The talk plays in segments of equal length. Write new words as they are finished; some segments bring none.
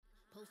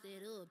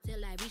Posted up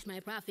till I reach my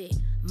profit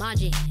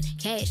margin.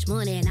 Cash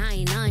money,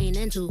 99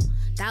 and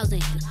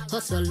 2,000.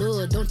 Hustle,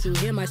 Lord, don't you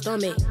hear my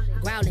stomach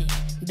growling?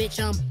 Bitch,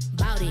 I'm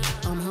bout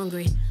it, I'm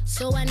hungry.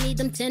 So I need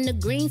them tender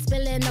greens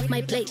spilling off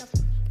my plate.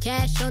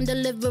 Cash on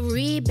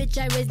delivery, bitch,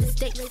 I raise the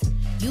stakes.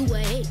 You a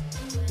hate,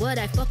 what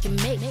I fucking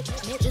make.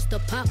 Just to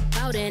pop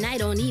out and I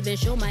don't even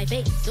show my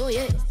face. So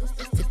yeah,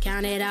 to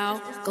count it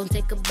out, gon'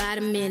 take about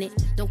a minute.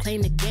 Don't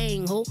claim the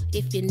gang, ho,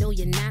 if you know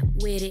you're not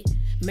with it.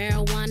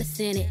 Marijuana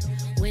Senate,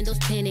 windows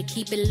tinted,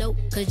 keep it low,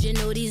 cause you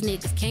know these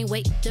niggas can't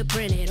wait to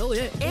print it. Oh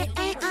yeah. It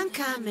ain't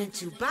uncommon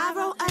to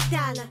borrow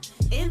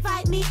 $1.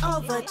 Invite me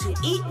over to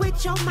eat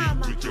with your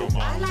mama.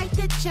 I like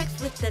the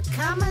checks with the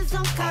commas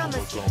on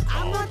commas.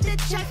 I want the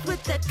checks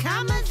with the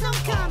commas on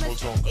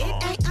commas.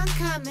 It ain't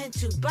uncommon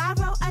to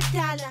borrow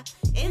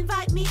 $1.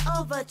 Invite me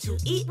over to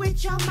eat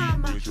with your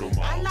mama.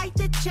 I like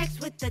the checks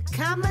with the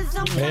commas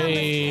on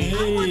commas.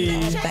 I want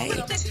the checks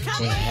with the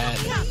commas on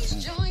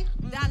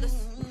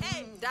commas.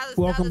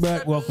 Welcome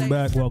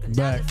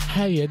back.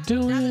 How you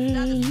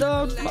doing?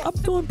 I'm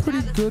doing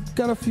pretty good.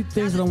 Got a few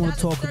things that I want to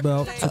talk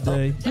about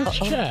today. Let's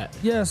chat.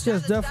 Yes,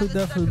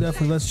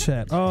 definitely. Let's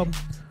chat.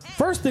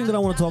 First thing that I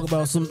want to talk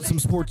about some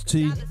sports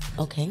tea.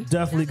 Okay.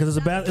 Definitely, because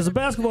it's a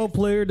basketball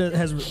player that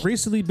has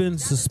recently been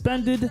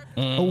suspended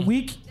a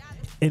week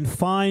and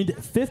fined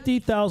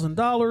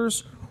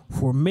 $50,000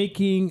 for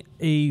making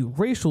a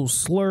racial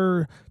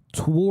slur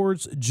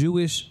towards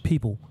Jewish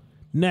people.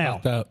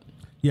 Now.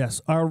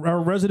 Yes, our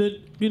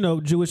resident,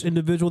 Jewish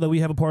individual that we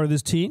have a part of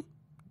this team,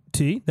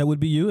 T, that would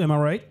be you. Am I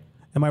right?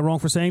 Am I wrong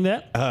for saying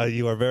that?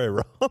 You are very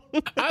wrong.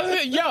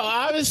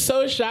 I was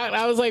so shocked.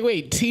 I was like,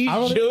 wait, T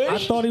Jewish? I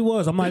thought he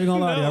was. I'm not even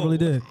gonna lie to you. I really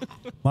did.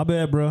 My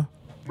bad, bro.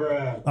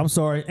 I'm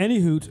sorry.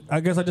 Anywho, I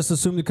guess I just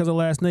assumed it because of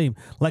last name.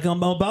 Like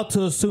I'm about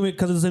to assume it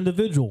because of this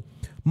individual.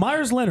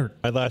 Myers Leonard.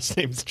 My last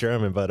name's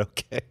German, but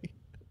okay.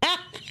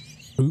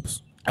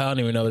 Oops. I don't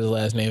even know what his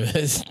last name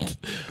is.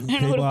 I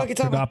don't know what the fuck you're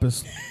talking about.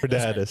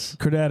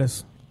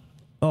 Cordatis.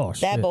 Oh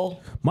shit.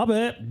 Dabble. My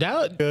bad.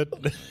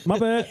 Good. My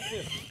bad.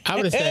 I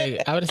would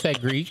have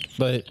said Greek,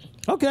 but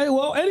okay.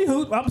 Well,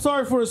 anywho, I'm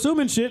sorry for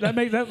assuming shit. I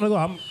make that.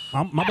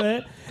 I'm my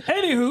bad.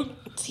 Anywho,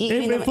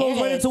 it flows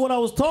right into what I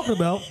was talking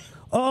about.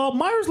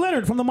 Myers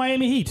Leonard from the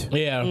Miami Heat.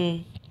 Yeah.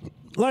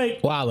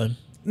 Like Wildin'.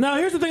 Now,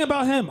 here's the thing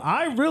about him.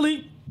 I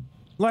really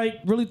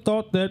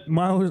thought that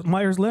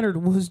Myers Leonard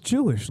was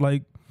Jewish.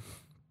 Like.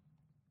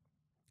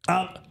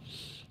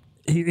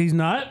 He's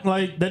not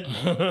like that.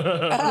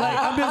 Like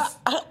I'm just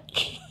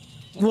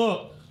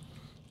look.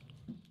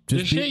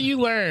 The shit you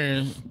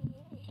learn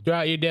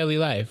throughout your daily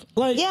life.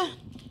 Like Yeah.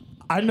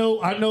 I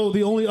know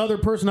the only other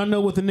person I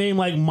know with a name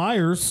like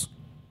Myers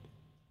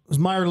is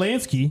Meyer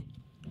Lansky,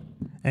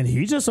 and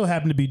he just so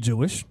happened to be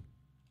Jewish.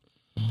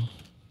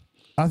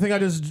 I think I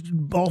just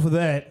off of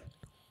that.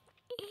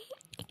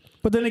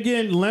 But then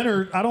again,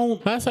 Leonard,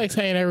 That's like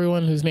saying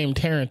everyone who's named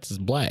Terrence is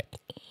black.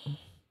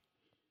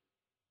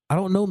 I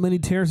don't know many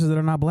Terrences that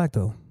are not black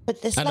though.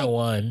 But this I know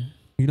one.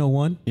 You know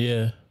one?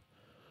 Yeah.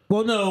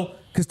 Well, no,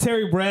 because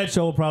Terry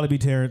Bradshaw will probably be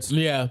Terrence.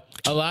 Yeah.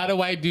 A lot of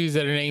white dudes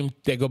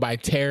that go by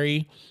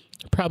Terry,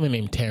 probably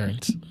named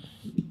Terrence.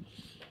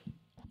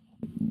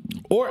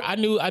 Or I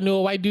knew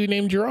a white dude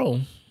named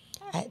Jerome.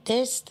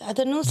 There's the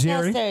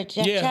Jerry?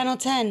 newscaster, Yeah. Channel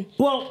 10.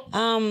 Well,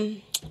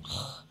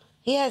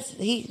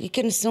 You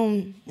can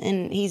assume,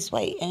 and he's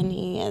white, and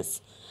he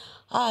has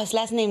his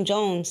last name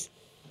Jones.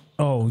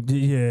 oh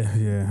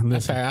yeah.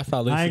 That's right. I thought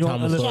I Lucy ain't gonna-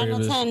 Thomas listen. Sawyer Channel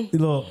was.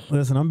 10. Look,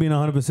 listen, I'm being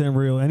 100%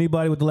 real.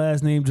 Anybody with the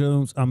last name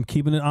Jones, I'm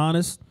keeping it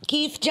honest.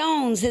 Keith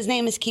Jones. His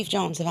name is Keith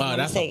Jones, if I'm not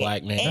that's a mistaken.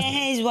 black name. And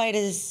he's white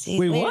as he's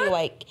Wait, very what?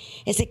 white.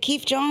 Is it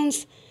Keith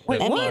Jones? Wait,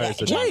 I mean, what?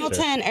 Channel Wait.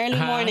 10 early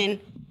morning.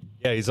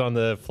 Yeah, he's on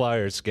the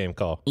Flyers game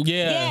call.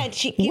 Yeah.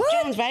 Keith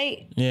What? Jones,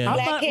 right? Yeah. Black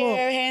I'm not-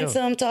 hair, look,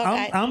 handsome, tall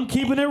guy. I'm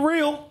keeping it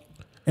real.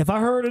 If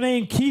I heard the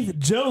name Keith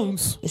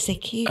Jones, Is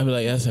it Keith? I'd be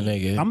like, that's a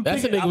nigga.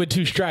 That's a nigga with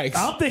 2 strikes.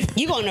 I'm thinking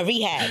You going to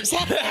rehabs.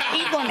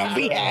 You going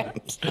to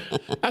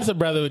rehabs. That's a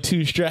brother with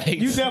 2 strikes.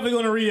 you definitely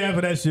going to rehab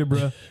for that shit,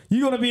 bro.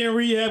 You going to be in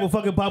rehab with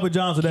fucking Papa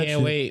John's for that Can't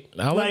shit. wait.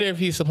 I wonder if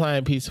he's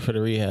supplying pizza for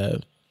the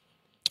rehab.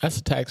 That's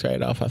a tax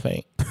write-off, I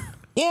think.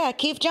 Yeah,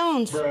 Keith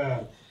Jones.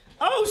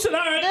 Oh shit! All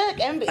right.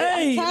 Look, I'm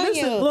Hey, telling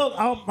listen. you. Look,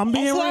 I'm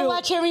being That's what I real.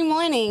 watch every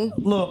morning.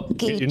 Look,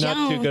 Keith You're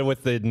not too Jones. good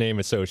with the name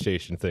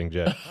association thing,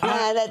 Jeff.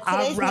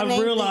 I've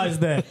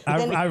realized that.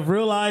 I've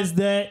realized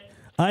that.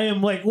 I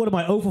am like, what am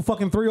I, 0 for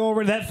fucking 3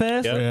 already that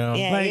fast? Yep. Yeah.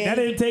 Yeah, Like, yeah. that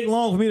didn't take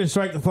long for me to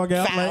strike the fuck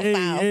out. Foul,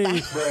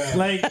 Like, foul.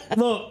 like,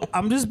 look,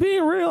 I'm just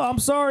being real. I'm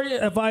sorry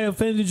if I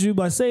offended you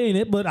by saying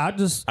it, but I'm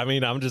just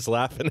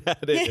laughing at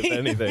it, if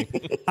anything.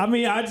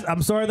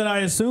 I'm sorry that I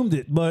assumed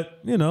it,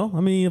 but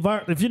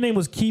if your name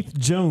was Keith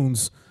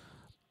Jones,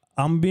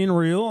 I'm being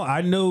real.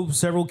 I know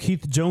several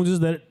Keith Joneses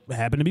that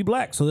happen to be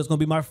black, so that's going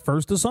to be my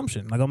first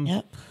assumption. Like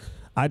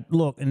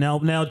and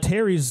now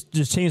Terry's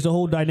just changed the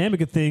whole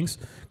dynamic of things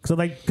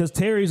because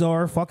Terry's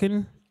are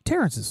fucking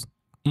Terrences.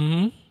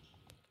 Mm-hmm.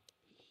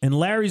 And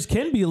Larry's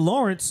can be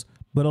Lawrence,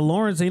 But a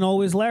Lawrence ain't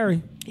always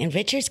Larry. And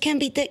Richards can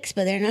be dicks,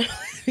 but they're not.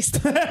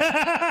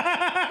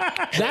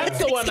 That's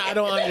the one I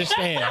don't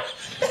understand.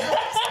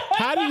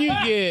 How do you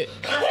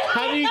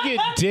get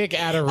dick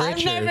out of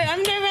Richard?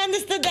 I've never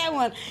understood that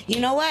one. You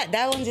know what?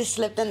 That one just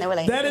slipped in. They were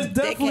like, That is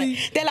definitely-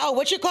 dickhead. They're like, oh,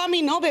 what you call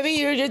me? No, baby,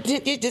 you're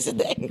just a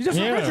dick. You're just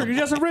a Richard. You're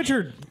just a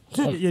Richard.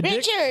 You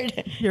dick.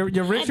 Richard. You're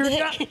Richard.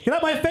 Get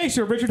out my face,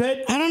 you Richard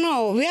head. I don't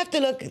know. We have to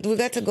look. We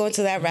got to go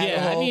into that rabbit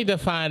Yeah, hole. I need to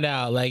find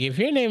out. Like, if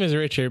your name is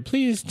Richard,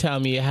 please tell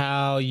me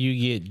how you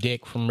get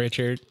dick from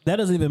Richard. That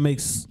doesn't even make.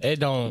 It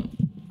don't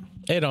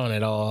at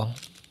all.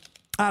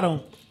 I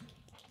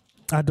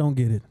don't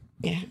get it.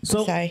 Yeah.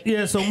 So sorry.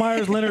 yeah, so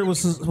Myers Leonard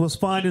was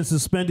fined and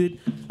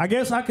suspended. I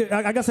guess I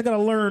gotta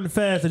learn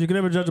fast that you can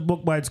never judge a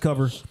book by its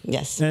cover.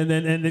 Yes.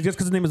 And just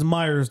because his name is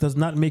Myers does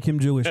not make him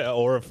Jewish.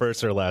 Or a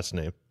first or last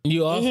name.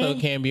 You also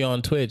can't be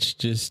on Twitch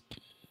just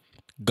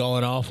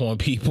going off on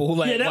people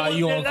like while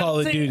you on Call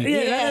of Duty.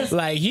 Yeah,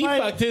 Like he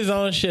fucked his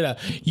own shit up.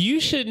 You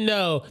should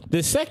know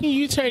the second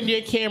you turn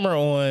your camera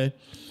on,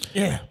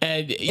 and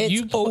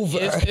It's over.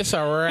 It's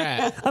a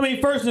wrap. I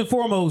mean, first and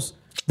foremost,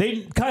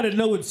 they kind of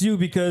know it's you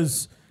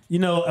because, you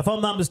know, if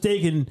I'm not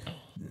mistaken,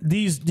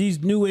 these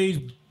new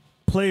age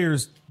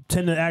players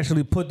tend to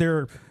actually put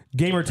their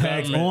gamer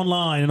tags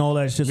online and all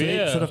that shit.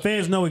 So the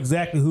fans know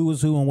exactly who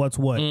is who and what's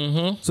what.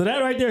 So that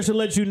right there should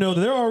let you know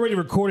that they're already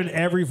recording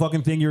every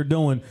fucking thing you're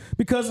doing.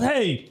 Because,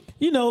 hey,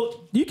 you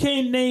know, you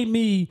can't name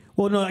me.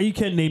 Well, no, you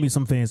can name me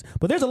some fans.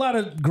 But there's a lot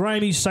of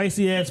grimy,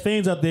 shicey ass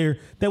fans out there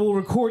that will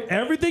record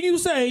everything you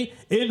say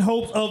in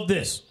hopes of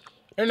this.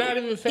 They're not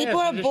even fans. People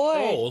are they're just bored.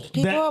 trolls.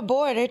 People are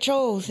bored. They're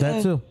trolls.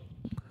 That too.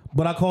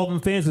 But I call them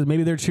fans because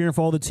maybe they're cheering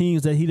for all the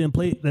teams that he didn't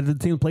play, that the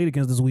team played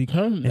against this week,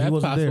 and he that's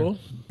wasn't possible.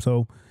 there.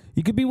 So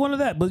he could be one of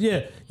that. But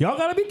yeah, y'all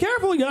gotta be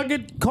careful. Y'all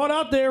get caught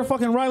out there,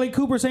 fucking Riley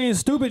Cooper saying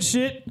stupid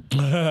shit.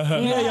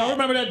 Yeah, y'all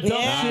remember that dumb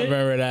Yeah. shit? I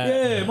remember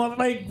that. Yeah,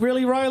 like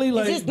really, Riley,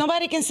 like Just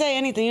nobody can say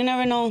anything. You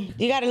never know.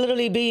 You got to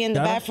literally be in the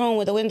Gotta- bathroom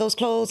with the windows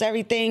closed,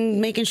 everything,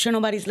 making sure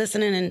nobody's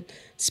listening and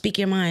speak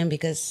your mind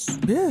because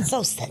it's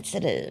so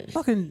sensitive.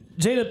 fucking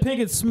Jada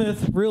Pinkett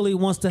Smith really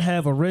wants to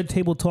have a red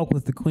table talk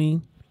with the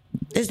Queen.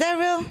 Is that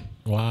real?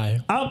 Why?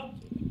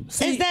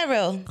 Is that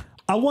real?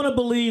 I want to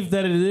believe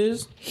that it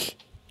is,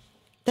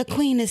 The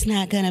Queen is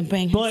not going to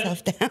bring But-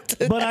 herself down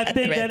to but I that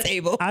think red that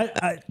table.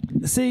 I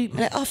see.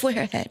 Off with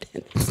her head.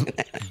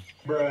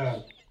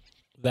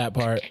 That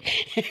part.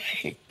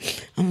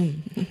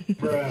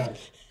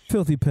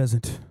 Filthy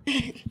peasant,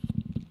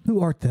 who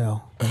art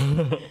thou?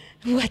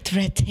 What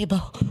red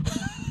table?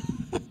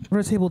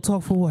 Red table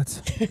talk for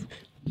what?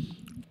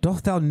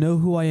 Doth thou know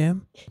who I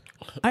am?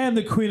 I am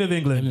the Queen of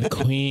England. The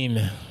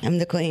Queen. I'm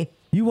the Queen.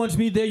 You want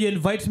me there? You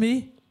invite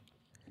me?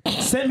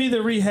 Send me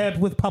the rehab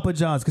with Papa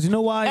John's. Because you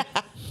know why?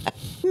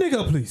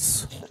 Nigga,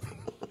 please.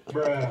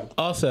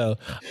 Also,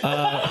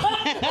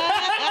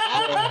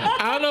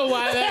 I don't know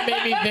why that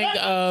made me think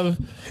of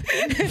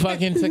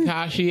fucking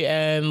Tekashi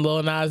and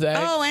Lil Nas X.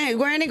 Oh, and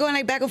weren't they going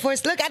like back and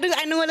forth? Look, I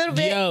knew a little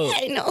bit. Yo.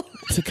 I know.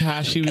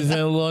 Tekashi was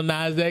in Lil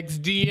Nas X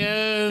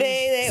DMs.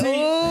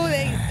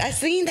 I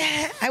seen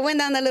that. I went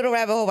down that little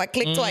rabbit hole. I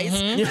clicked twice.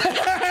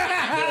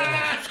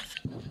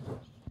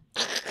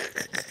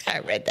 I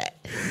read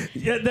that.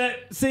 Yeah,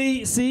 that.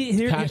 See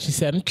here. Tekashi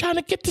said, "I'm trying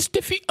to get the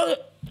stiffy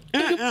up."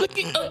 I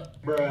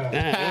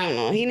don't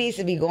know. He needs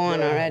to be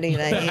going already.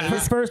 Like,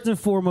 First and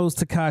foremost,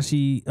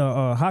 Tekashi,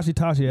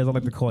 Hashitashi, as I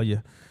like to call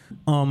you.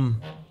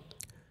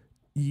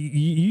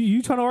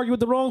 You trying to argue with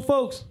the wrong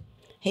folks.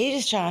 he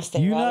just trying to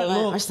stay You not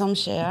relevant look- or some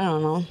shit. I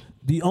don't know.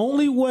 The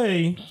only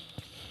way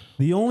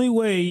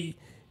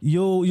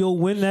you'll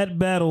win that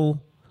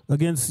battle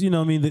against, you know,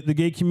 what I mean, the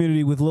gay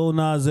community with Lil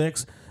Nas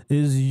X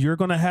is you're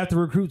gonna have to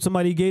recruit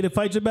somebody gay to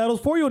fight your battles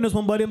for you in this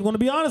one, buddy. I'm gonna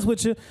be honest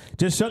with you.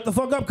 Just shut the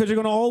fuck up because you're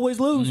gonna always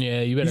lose.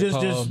 Yeah, you better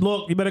just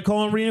look. You better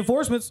call in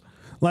reinforcements,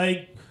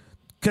 like,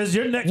 because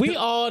you're next. We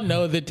all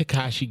know that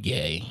Tekashi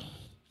gay.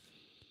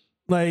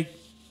 Like,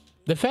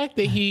 The fact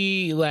that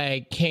he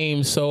like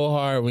came so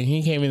hard when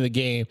he came in the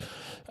game.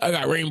 I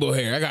got rainbow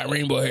hair. I got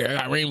rainbow hair. I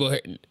got rainbow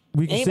hair.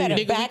 we can He see better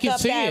it. back can up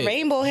see that it.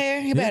 rainbow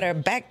hair. He better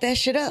back that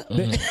shit up.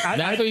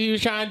 That's what he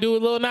was trying to do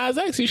with Lil Nas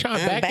X. He was trying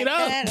to back it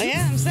up.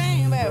 Yeah, I'm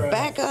saying. He better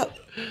back up.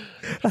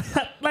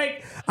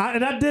 Like,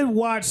 I did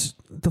watch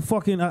the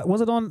fucking.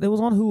 Was it on? It was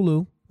on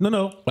Hulu.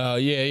 No. Oh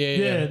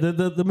yeah.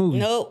 The movie.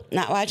 Nope,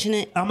 not watching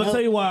it. I'm gonna Nope.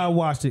 tell you why I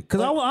watched it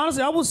because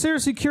I was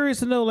seriously curious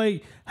to know,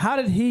 like, how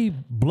did he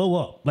blow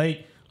up?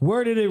 Like,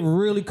 where did it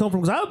really come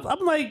from? Because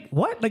I'm like,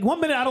 what? Like,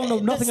 1 minute I don't know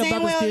nothing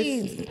same about this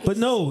way kid, but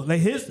no,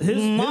 like his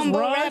Mumble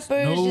rise,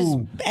 rappers,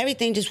 no. just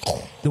everything just.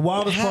 The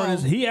wildest part How?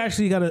 is he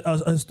actually got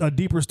a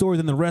deeper story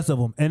than the rest of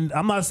them. And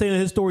I'm not saying that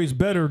his story is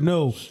better.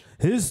 No,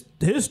 his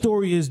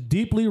story is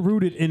deeply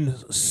rooted in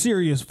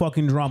serious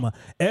fucking drama.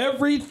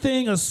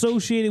 Everything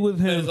associated with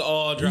him It's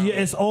all drama. Yeah,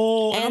 it's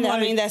all. And I'm I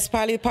like- mean, that's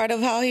probably part of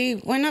how he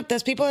went up.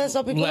 That's people like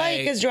Like-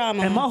 his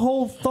drama. and my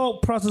whole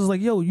thought process is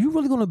like, yo, you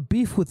really gonna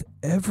beef with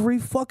every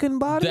fucking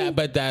body?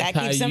 But that's that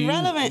how keeps them you,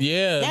 relevant.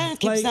 Yeah.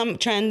 keeps Like- them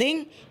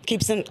trending.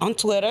 Keeps them on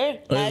Twitter.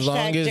 As long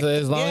Hashtag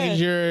as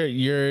yeah.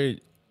 you're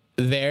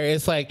there.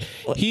 It's like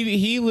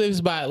he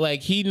lives by,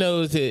 like, he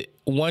knows that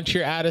once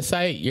you're out of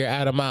sight, you're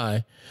out of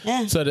mind.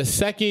 Yeah. So the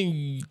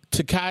second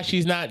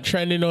Tekashi's not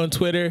trending on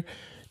Twitter,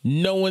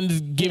 no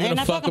one's giving They're a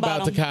not fuck talking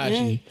about about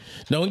him. Tekashi.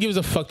 No one gives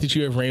a fuck that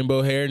you have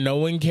rainbow hair. No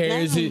one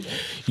cares No. that,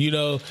 you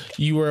know,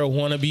 you were a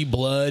wannabe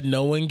blood.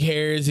 No one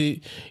cares that,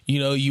 you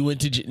know, you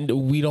went to,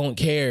 we don't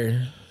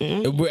care.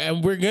 And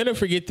we're going to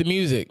forget the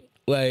music.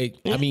 Like,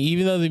 I mean,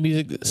 even though the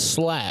music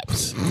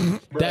slaps,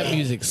 that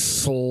music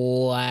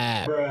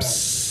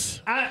slaps.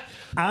 I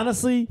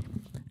honestly,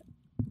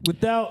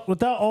 without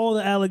all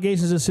the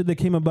allegations and shit that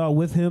came about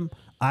with him,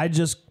 I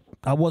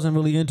wasn't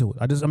really into it.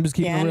 I'm just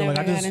keeping Yeah, it I real. never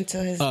Like, got into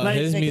his,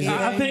 his music.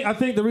 I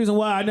think the reason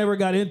why I never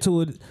got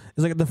into it is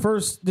like the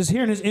first, just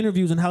hearing his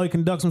interviews and how he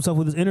conducts himself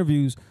with his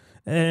interviews,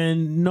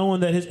 and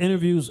knowing that his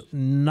interviews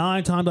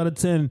 9 times out of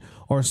 10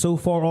 are so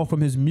far off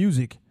from his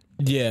music.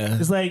 Yeah.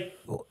 It's like,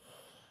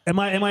 am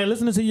I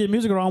listening to your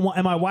music, or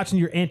am I watching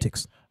your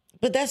antics?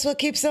 But that's what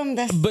keeps them.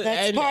 That's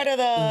and- part of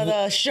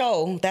the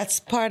show.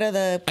 That's part of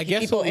the I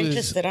guess people what was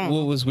interested on.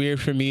 what was weird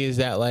for me is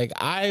that, like,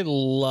 I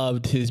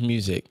loved his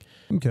music.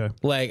 Okay.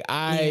 Like,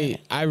 I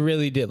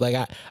really did.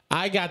 Like,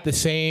 I got the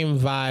same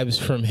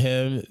vibes from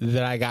him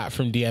that I got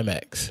from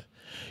DMX.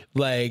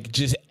 Like,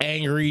 just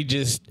angry,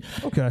 just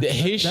Okay.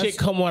 his That's- shit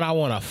come on, I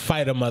want to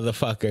fight a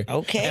motherfucker.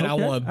 Okay. And I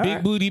Okay. want All big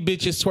right. booty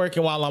bitches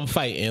twerking while I'm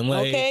fighting.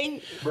 Like,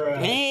 Okay.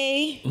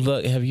 Hey.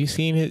 look, have you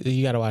seen it?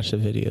 You got to watch the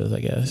videos, I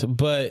guess.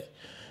 But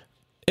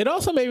it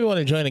also made me want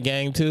to join a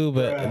gang too,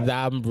 but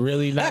I'm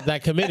really not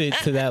that committed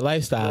to that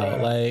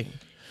lifestyle. Like,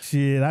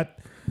 Shit,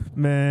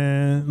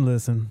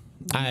 listen.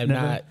 I am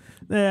Never- not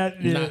not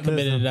committed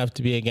listen. enough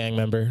to be a gang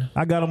member.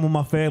 I got them with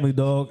my family,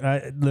 dog.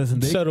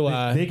 So do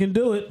I. They can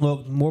do it.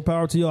 Look, more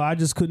power to y'all. I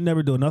just could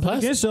never do it. Nothing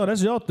Plus- against y'all.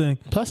 That's y'all thing.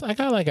 Plus, I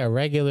got like a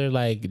regular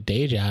like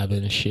day job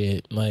and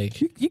shit.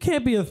 Like, You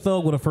can't be a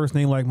thug with a first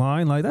name like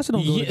mine. Like, that shit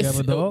don't go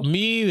together, dog. me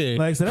either.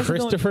 Like, so that shit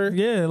don't- Christopher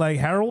yeah, like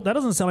Harold. That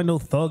doesn't sound like no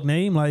thug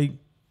name. Like,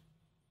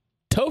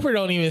 Topher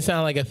don't even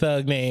sound like a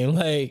thug name.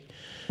 Like,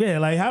 yeah,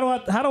 like how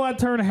do I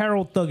turn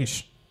Harold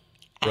thuggish?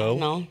 Bro.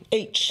 No.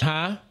 H.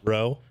 huh,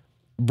 Bro.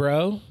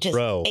 bro? Just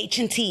Bro. H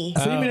and T.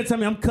 So you mean to tell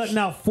me I'm cutting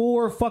out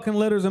 4 fucking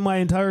letters in my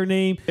entire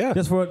name? Yeah.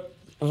 Just for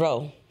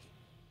Row.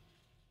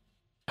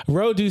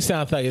 Ro do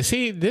sound thuggish.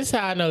 See, this is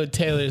how I know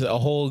Taylor's a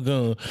whole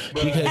goon,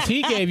 because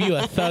he gave you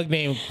a thug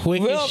name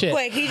quick Real as shit.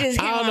 quick. He just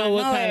came I don't know out of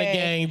what kind of nowhere.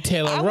 gang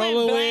Taylor I went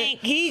rolling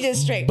blank. with, He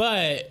just straight.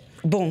 but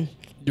Boom.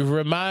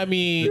 remind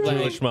me, like,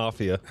 Jewish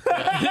Mafia.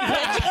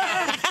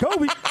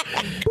 Kobe.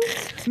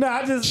 Nah,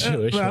 I'm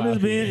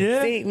just being,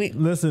 yeah. See,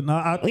 Listen,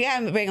 We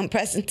gotta bring him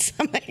presents.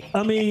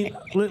 I mean,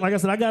 like I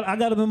said, I got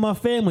them in my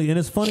family, and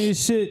it's funny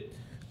as shit.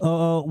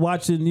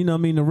 Watching, you know, what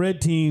I mean, the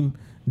red team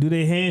do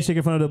their handshake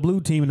in front of the blue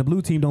team, and the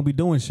blue team don't be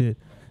doing shit.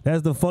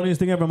 That's the funniest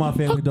thing ever in my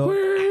family, dog.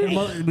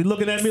 They be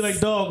looking at me like,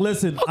 dog,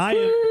 listen, I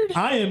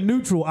am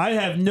neutral. I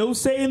have no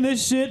say in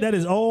this shit. That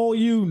is all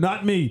you,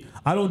 not me.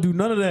 I don't do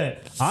none of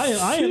that. I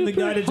am the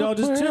guy that y'all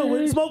just chill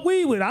with and smoke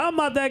weed with. I'm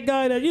not that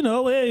guy that, you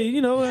know, hey,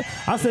 you know,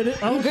 I said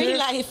it. I don't Green care.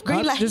 light, green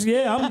I light. Just,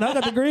 yeah, I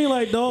got the green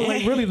light, dog.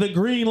 Like, really, the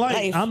green light.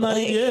 Life, I'm not,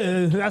 like,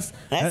 yeah, that's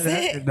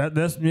it.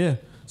 That's, yeah.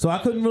 So I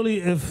couldn't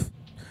really, if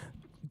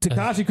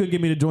Tekashi couldn't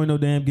get me to join no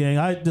damn gang,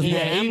 I just, Yeah.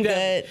 I'm he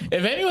good.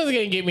 If anyone's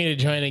gonna get me to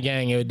join a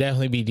gang, it would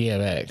definitely be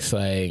DMX.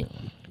 Like,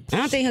 I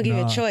don't think he'll give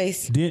you a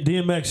choice.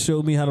 DMX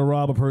showed me how to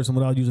rob a person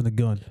without using a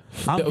gun.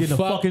 I'm getting a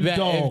fuck fucking that.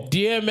 dog. If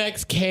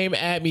DMX came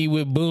at me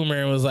with Boomer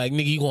and was like,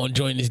 "Nigga, you gonna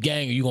join this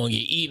gang or you gonna get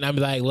eaten?" I'd be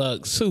like,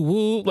 "Look, Sue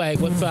Woo, like,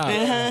 what's up? We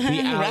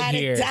out Ride or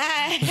here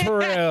die. for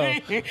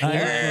real."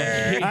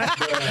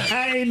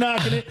 I ain't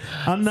knocking it.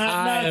 I'm not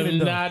I knocking am it.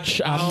 Though.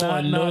 not. I I'm don't not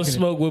want no knocking it.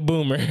 smoke with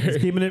Boomer.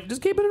 Just keeping it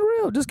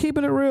real. Just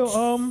keeping it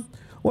real.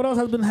 What else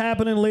has been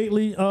happening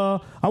lately? I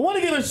want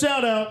to give a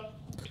shout out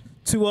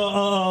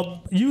to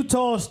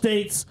Utah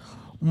State's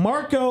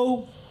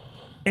Marco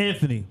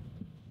Anthony.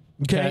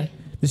 Okay.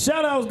 The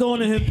shout out is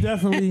going to him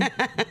definitely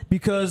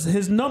because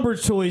his number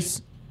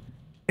choice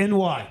and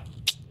why.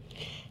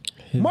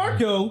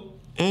 Marco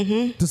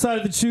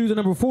decided to choose the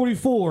number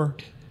 44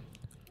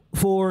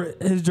 for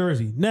his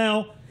jersey.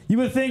 Now, you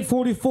would think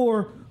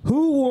 44,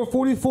 who wore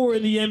 44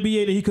 in the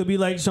NBA that he could be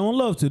like showing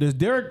love to? There's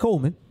Derek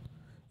Coleman.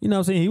 You know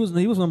what I'm saying? He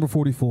was number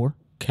 44.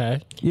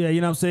 Okay. Yeah,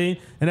 you know what I'm saying?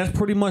 And that's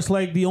pretty much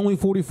like the only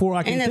 44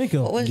 I can And think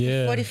the, of. was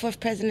Yeah. the 44th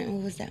president? Who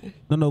was that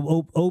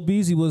one? No,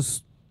 Beasley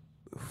was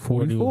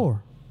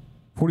 44.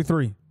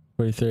 43.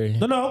 43.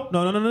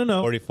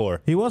 No.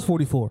 44. He was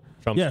 44.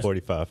 Trump's Yes.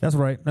 45. That's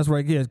right.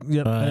 Yeah.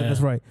 yeah. That's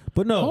right.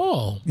 But no,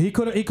 Oh. he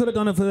could have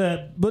done it for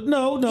that. But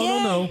no.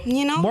 Yeah,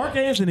 you know. Mark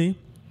Anthony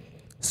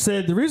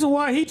said the reason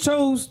why he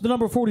chose the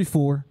number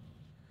 44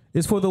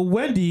 is for the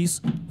Wendy's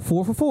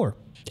 4 for 4.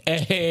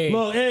 Hey.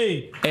 Look,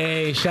 hey,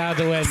 Hey, shout out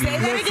to Wendy. Say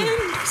that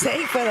again.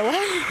 Say for the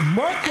what?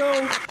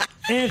 Marco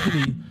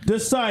Anthony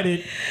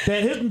decided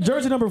that his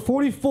jersey number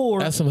 44,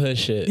 That's some hood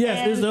shit.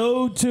 yes, is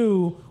owed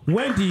to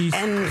Wendy's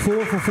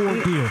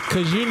 4-for-4 deal.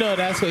 Cause you know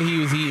that's what he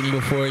was eating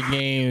before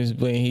games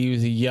when he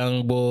was a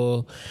young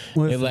bull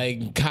Listen. in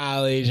like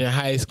college and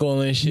high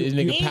school and shit.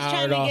 Nigga He's trying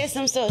powered to off. get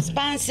some sort of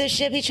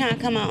sponsorship. He's trying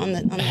to come out on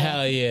the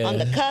Hell yeah. on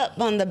the cup,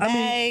 on the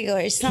bag,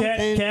 or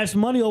something. Cash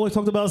Money always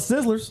talked about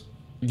Sizzlers.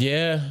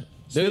 Yeah.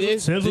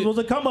 It's- Sizzlers was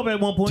a come up at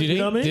one point. do You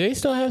know what I do mean? they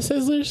still have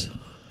Sizzlers?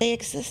 They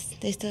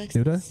exist. They still Do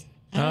exist.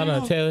 they? I don't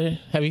know, Taylor.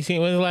 Have you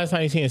seen? When's the last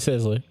time you seen a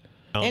Sizzler?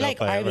 I don't They're know like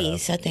if I ever have.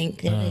 Arby's, I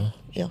think. They're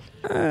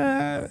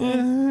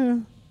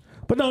like,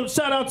 But no,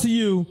 shout out to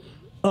you,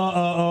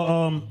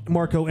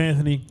 Marco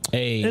Anthony.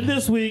 Hey. And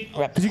this week,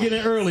 because you get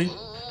in early,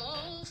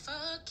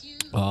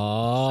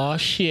 Oh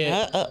shit.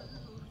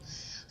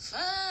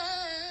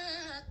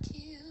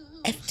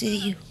 F to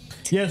you.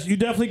 yes, you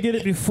definitely get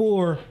it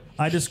before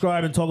I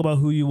describe and talk about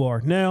who you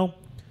are. Now,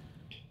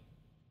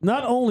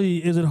 not only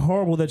is it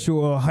horrible that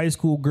you're a high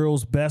school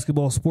girls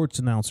basketball sports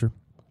announcer,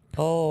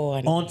 Oh,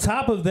 I know. on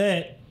top of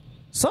that,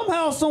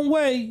 somehow, some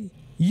way,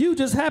 you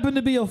just happen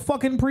to be a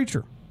fucking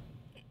preacher.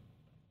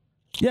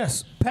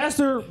 Yes,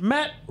 Pastor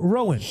Matt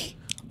Rowan.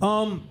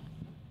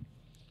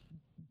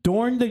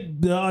 During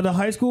the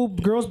high school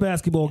girls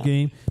basketball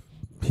game,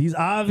 he's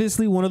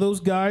obviously one of those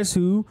guys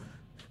who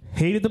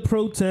hated the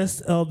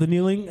protest of the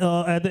kneeling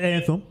at the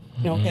anthem.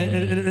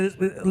 Okay.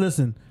 And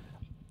listen,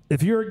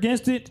 if you're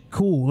against it,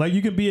 cool. Like,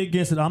 you can be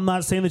against it. I'm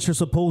not saying that you're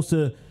supposed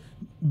to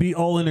be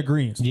all in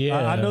agreement. Yeah.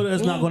 I know that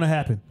it's not going to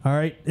happen. All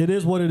right, it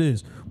is what it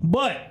is.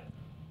 But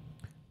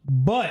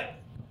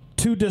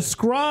to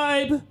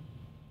describe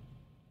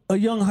a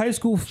young high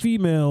school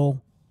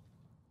female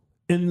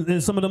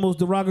in some of the most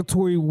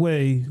derogatory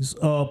ways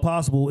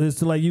possible is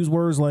to like use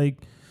words like,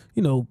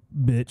 you know,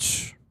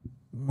 bitch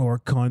or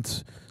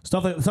cunt,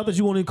 stuff that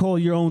you want to call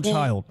your own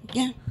child.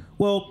 Yeah.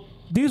 Well,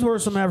 these were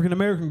some African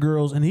American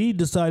girls, and he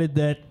decided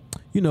that,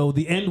 you know,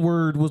 the N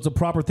word was the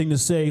proper thing to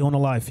say on a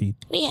live feed.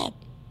 Rehab.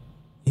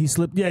 He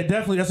slipped. Yeah,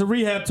 definitely. That's a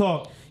rehab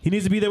talk. He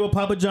needs to be there with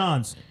Papa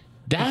John's.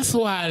 That's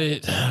why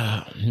it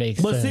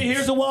makes But sense. see,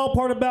 here's the wild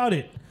part about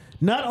it.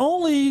 Not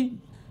only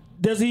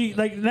does he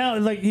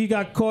he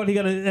got caught, he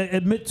got to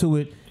admit to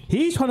it.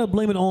 He's trying to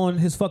blame it on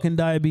his fucking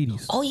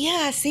diabetes. Oh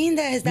yeah, I seen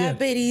that. His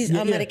diabetes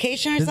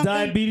medication or his something.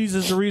 diabetes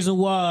is the reason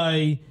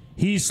why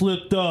he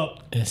slipped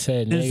up It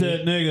said and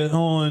said nigga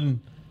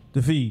on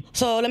the feed.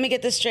 So let me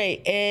get this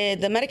straight.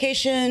 The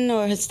medication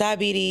or his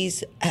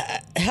diabetes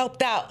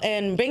helped out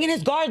in bringing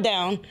his guard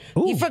down.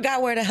 Ooh. He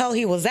forgot where the hell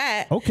he was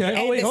at. Okay. And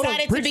Oh, wait, hold on.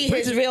 decided to be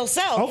his real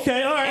self.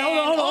 Okay, all right. Hold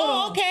on, hold on, hold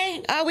on. Oh,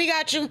 okay. We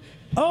got you.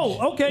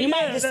 Oh, okay. You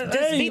yeah, might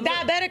just be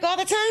diabetic all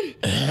the time.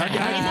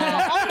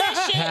 Own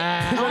that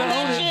shit. Own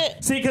that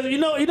shit. See, because you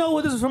know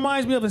what this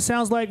reminds me of? It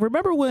sounds like,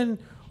 remember when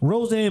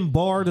Roseanne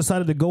Barr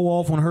decided to go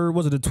off on her,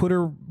 was it a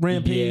Twitter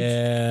rampage?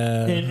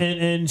 Yeah.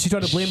 And she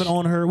tried to blame it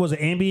on her, was it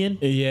Ambien?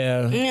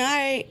 Yeah. All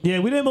right. Yeah,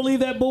 we didn't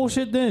believe that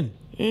bullshit then.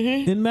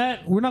 Mm-hmm. And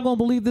Matt, we're not going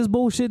to believe this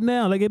bullshit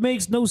now. Like, it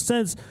makes no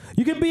sense.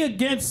 You can be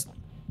against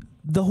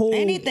the whole...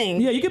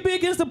 Anything. Yeah, you can be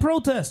against the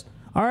protest.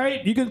 All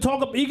right? You can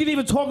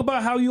even talk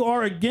about how you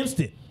are against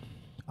it.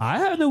 I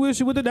have no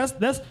issue with it.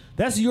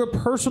 That's your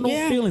personal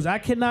feelings. I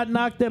cannot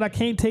knock that. I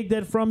can't take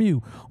that from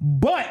you.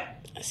 But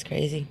That's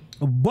crazy.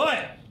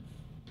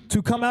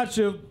 to come out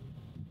your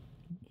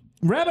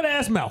rabbit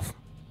ass mouth.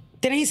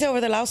 Didn't he say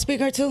over the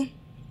loudspeaker too?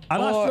 I'm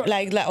not Or sure.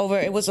 like over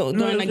it was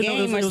during a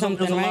game or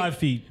something, It was a right? live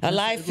feed. A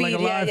live feed, Like a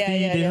live feed.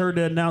 They heard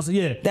that announcement.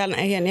 Yeah.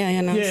 He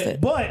announced Yeah,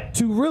 it. but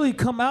to really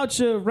come out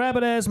your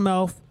rabbit ass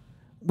mouth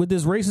with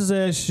this racist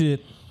ass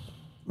shit,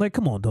 like,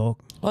 come on, dog.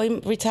 Well, he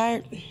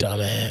retired.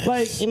 Dumbass.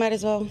 Like, He might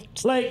as well.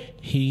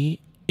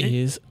 He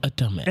is a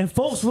dumbass. and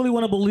folks really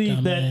want to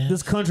believe that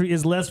this country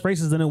is less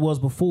racist than it was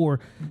before.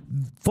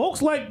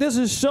 Folks like this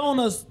is showing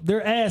us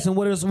their ass and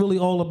what it's really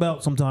all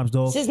about sometimes,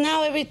 dog. Since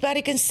now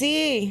everybody can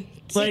see.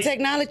 Like-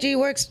 Technology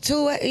works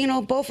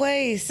both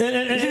ways.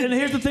 And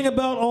here's the thing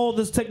about all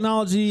this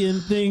technology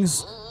and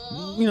things,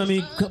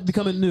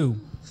 becoming new.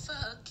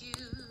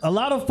 A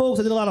lot of folks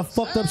that did a lot of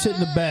fucked up shit in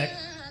the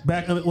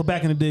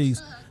back in the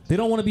days, they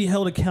don't want to be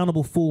held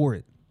accountable for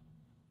it.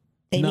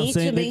 They You know need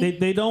what I'm to saying? be.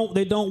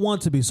 They don't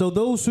want to be. So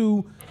those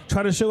who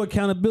try to show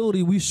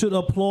accountability, we should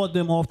applaud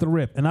them off the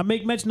rip. And I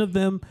make mention of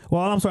them.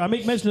 Well, I'm sorry. I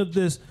make mention of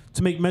this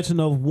to make mention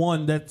of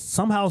one that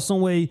somehow, some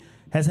way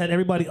has had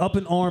everybody up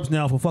in arms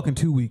now for fucking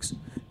 2 weeks.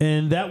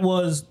 And that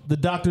was the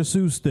Dr.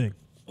 Seuss thing.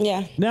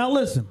 Yeah. Now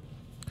listen,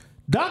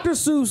 Dr.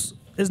 Seuss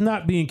is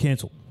not being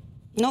canceled.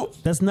 Nope.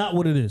 That's not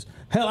what it is.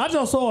 Hell, I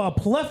just saw a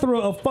plethora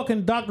of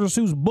fucking Dr.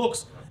 Seuss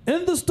books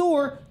in the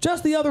store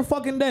just the other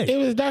fucking day. It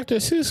was Dr.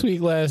 Seuss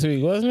week last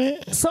week, wasn't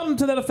it? Something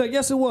to that effect.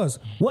 Yes, it was.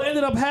 What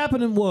ended up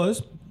happening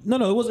was it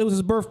was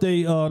his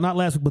birthday, not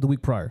last week, but the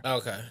week prior.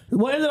 Okay.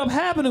 What ended up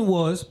happening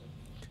was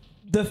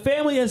the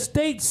family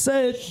estate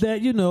said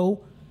that,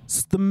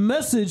 the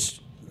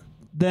message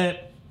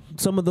that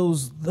some of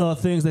those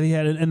things that he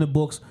had in the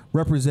books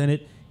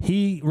represented,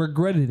 he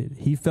regretted it.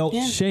 He felt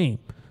shame.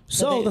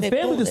 So they the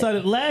family pulled it.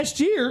 decided last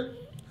year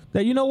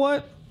that, you know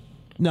what?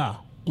 Nah.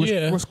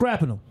 We're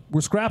scrapping them.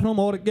 We're scrapping them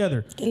all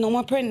together. No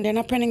more printing. They're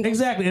not printing. Those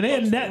Exactly, and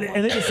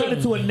they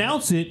decided to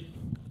announce it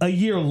a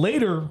year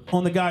later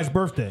on the guy's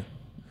birthday.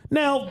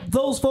 Now,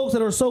 those folks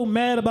that are so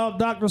mad about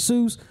Dr.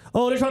 Seuss,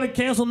 they're trying to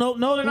cancel. No,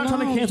 they're not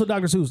trying to cancel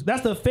Dr. Seuss.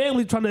 That's the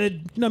family trying to,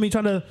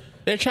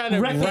 They're trying to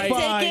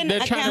rectify. They're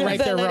trying to right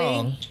their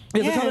wrong.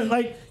 Yeah, they're trying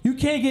to, you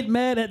can't get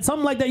mad at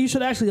something like that. You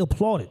should actually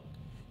applaud it.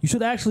 You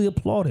should actually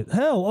applaud it.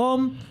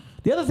 Hell,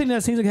 the other thing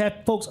that seems like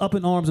have folks up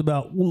in arms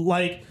about,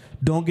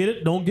 don't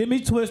get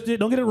me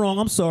twisted. Don't get it wrong.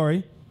 I'm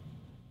sorry.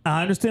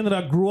 I understand that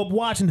I grew up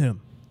watching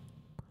him,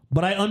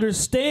 but I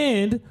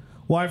understand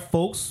why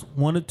folks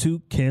wanted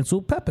to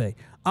cancel Pepe.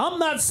 I'm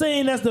not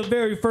saying that's the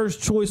very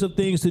first choice of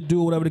things to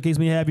do, whatever the case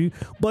may have you.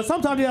 But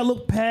sometimes you gotta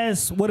look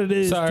past what it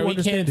is. So to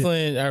understand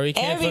it. Are we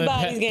canceling?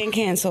 Everybody's getting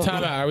canceled.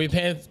 Time out. Are we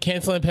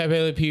canceling Pepe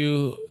Le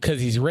Pew because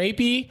he's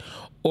rapey,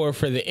 or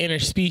for the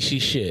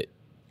interspecies shit?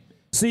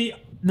 See,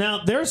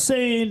 now they're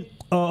saying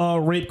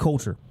rape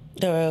culture.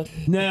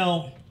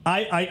 Now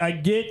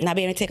I get not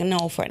being able to take a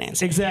no for an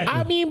answer. Exactly.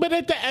 I mean, but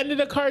at the end of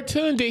the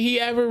cartoon, did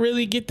he ever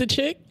really get the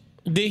chick?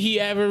 Did he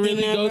ever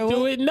really go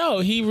through it? No,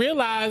 he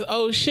realized,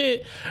 oh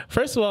shit,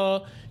 first of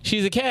all,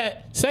 she's a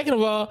cat. Second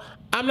of all,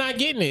 I'm not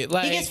getting it.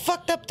 Like, he gets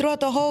fucked up throughout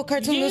the whole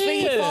cartoon. Yeah.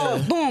 He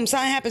falls, boom,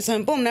 something happens to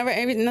him. Boom,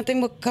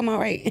 nothing will come out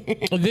right.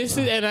 This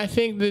is, and I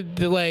think that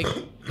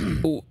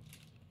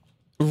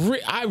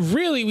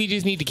we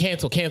just need to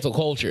cancel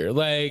culture.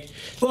 Like,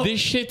 this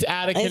shit's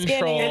out of it's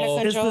control. getting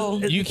out of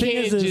control. You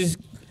can't just.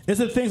 It's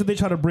the things that they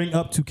try to bring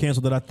up to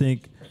cancel that I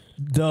think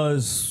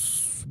does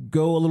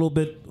go a little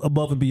bit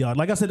above and beyond.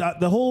 Like I said,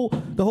 the whole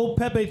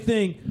Pepe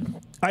thing,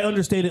 I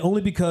understand it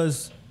only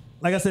because,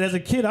 like I said, as a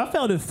kid, I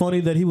found it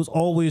funny that he was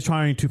always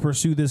trying to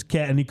pursue this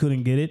cat and he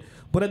couldn't get it.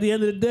 But at the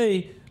end of the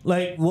day,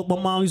 like what my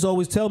mom used to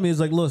always tell me is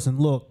like, listen,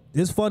 look,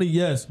 it's funny,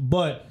 yes,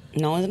 but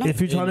no, it's not.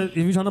 If you're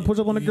trying to push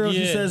up on a girl,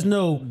 she says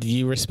no. Do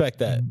you respect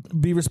that?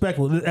 Be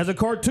respectful. As a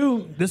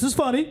cartoon, this is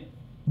funny,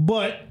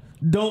 but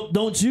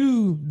don't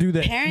you do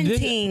that.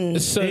 Parenting.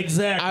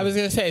 Exactly. I was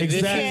gonna say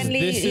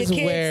this is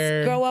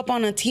where grow up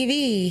on a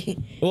TV.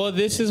 Well,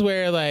 this is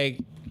where like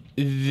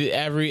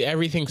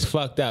everything's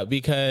fucked up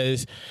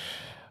because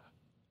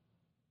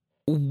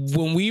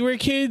when we were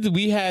kids,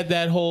 we had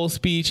that whole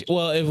speech.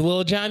 Well, if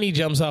Lil Johnny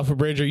jumps off a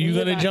bridge, are you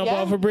gonna jump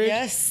off a bridge?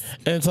 Yes.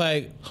 And it's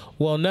like,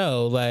 well,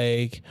 no.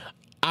 Like,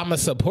 I'ma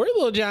support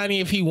Lil Johnny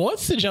if he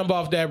wants to jump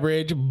off that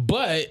bridge,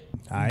 but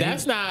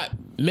that's not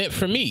meant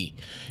for me.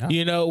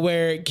 Yeah.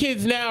 Where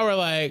kids now are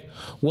like,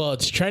 well,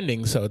 it's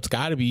trending, so it's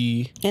got to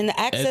be. And the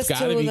access to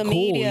the cool,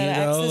 media, the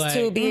access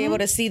to being able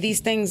to see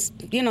these things,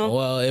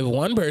 Well, if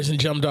one person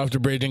jumped off the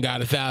bridge and got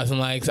 1,000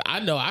 likes,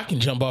 I know I can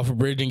jump off a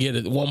bridge and get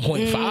a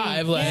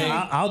 1.5. Like,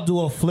 I'll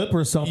do a flip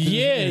or something.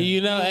 Yeah,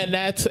 and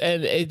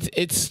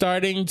it's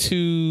starting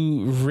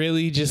to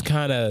really just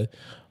kind of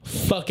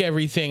fuck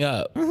everything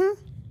up.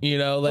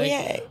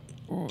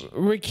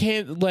 We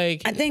can't I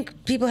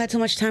think people had too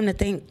much time to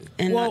think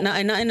and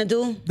nothing to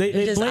do.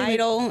 They just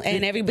idle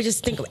and everybody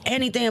just think of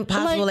anything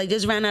impossible. They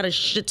just ran out of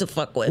shit to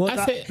fuck with.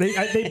 Well,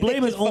 they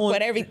blame it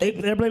on everything.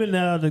 They're blaming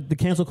the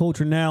cancel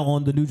culture now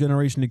on the new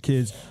generation of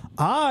kids.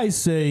 I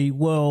say,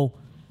 well,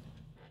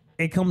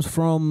 it comes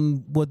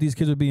from what these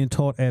kids are being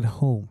taught at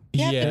home.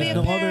 You have to be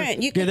a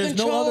parent. You can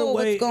control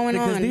what's going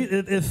on.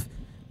 If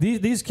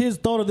these kids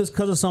thought of this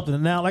because of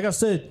something, now, like I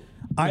said,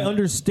 I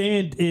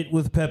understand it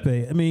with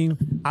Pepe. I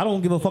mean, I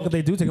don't give a fuck if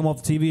they do take him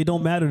off the TV. It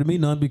don't matter to me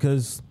none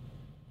because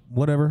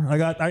whatever. And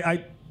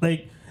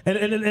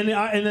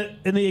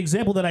the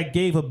example that I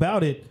gave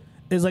about it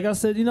is like I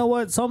said, you know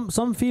what?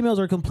 Some females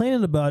are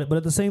complaining about it, but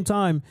at the same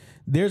time,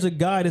 there's a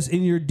guy that's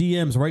in your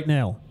DMs right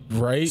now.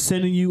 Right.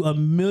 Sending you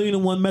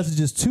 1,000,001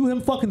 messages to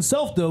him fucking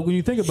self though when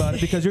you think about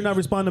it because you're not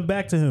responding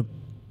back to him.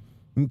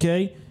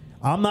 Okay?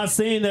 I'm not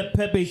saying that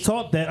Pepe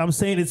taught that. I'm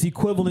saying it's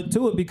equivalent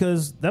to it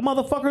because that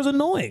motherfucker's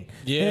annoying.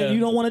 Yeah. And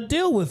you don't want to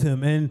deal with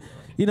him. And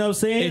you know what I'm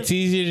saying? It's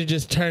easier to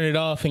just turn it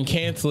off and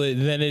cancel it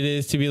than it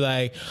is to be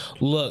like,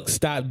 look,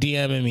 stop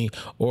DMing me.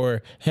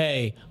 Or,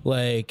 hey,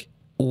 like,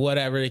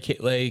 whatever.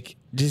 Like,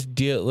 just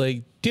deal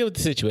with the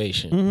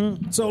situation.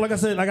 Mm-hmm. So, like I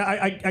said,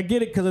 I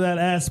get it because of that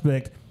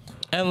aspect.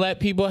 And let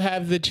people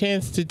have the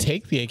chance to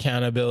take the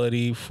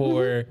accountability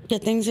for the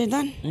things they've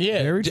done.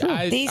 Yeah, very true.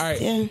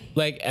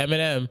 Like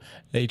Eminem,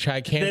 they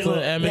tried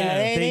canceling Eminem.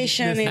 Yeah, they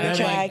shouldn't even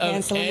try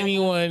canceling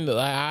anyone.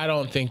 Like, I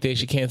don't think they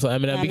should cancel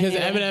Eminem because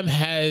Eminem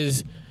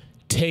has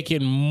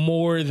taken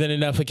more than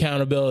enough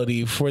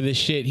accountability for the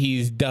shit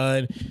he's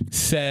done,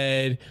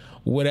 said,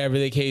 whatever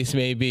the case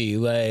may be.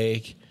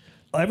 Like,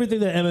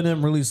 everything that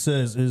Eminem really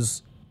says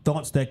is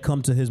thoughts that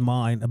come to his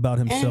mind about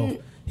himself.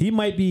 He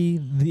might be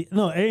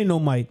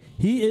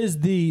he is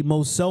the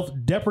most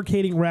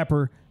self-deprecating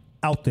rapper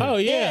out there. Oh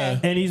yeah,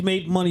 and he's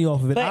made money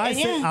off of it.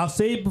 I'll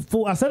say it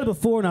before. I said it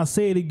before, and I'll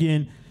say it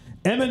again.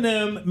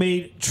 Eminem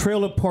made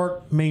Trailer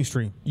Park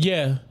mainstream.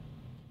 Yeah,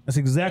 that's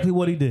exactly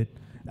what he did.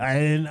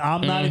 And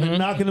I'm not even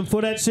knocking him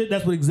for that shit.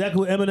 That's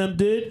exactly what Eminem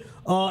did.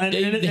 And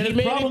he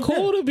made it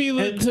cool to be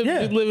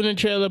living in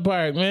Trailer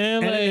Park,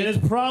 man. And his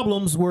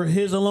problems were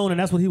his alone, and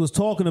that's what he was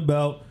talking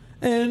about.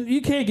 And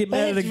you can't get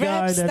mad at a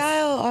guy that's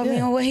style. I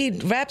mean, what he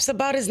raps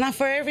about is not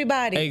for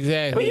everybody.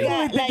 Exactly. You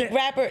got like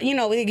rapper. You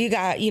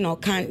got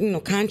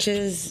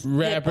conscious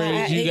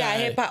rappers. You got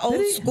hip hop,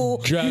 old school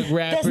drug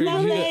rappers. That's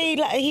not what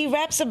he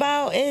raps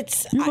about.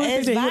 It's you really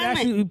it's think that violent.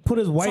 he would actually put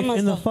his wife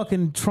in the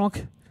fucking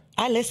trunk?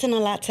 I listen a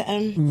lot to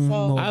M.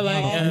 So I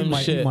like M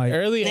shit.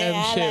 Early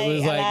M shit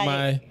was like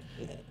my.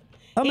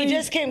 I mean, he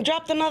just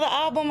dropped another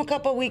album a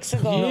couple of weeks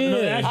ago.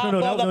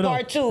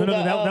 Part two.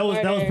 That was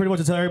pretty much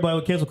to tell everybody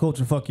with cancel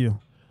culture. Fuck you.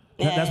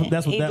 That's what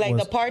that like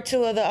was. the part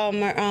 2 of the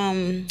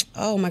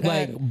oh my god,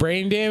 like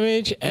Brain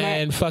Damage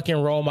and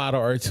fucking Role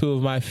Model are two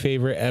of my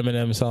favorite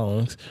Eminem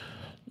songs.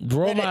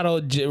 Role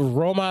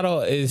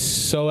Model is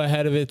so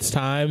ahead of its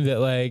time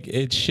that like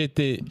it's shit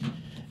that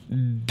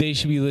they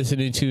should be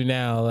listening to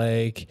now.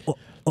 Like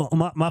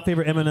my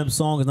favorite Eminem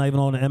song is not even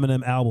on the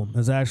Eminem album.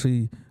 It's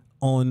actually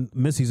on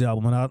Missy's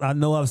album, and I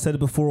know I've said it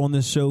before on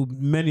this show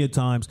many a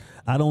times.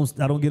 I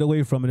don't get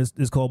away from it.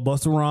 It's called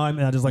Busta Rhyme,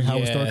 and I just like how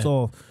it starts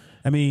off.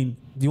 I mean,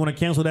 do you want to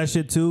cancel that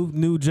shit too?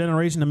 New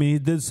generation. I mean, he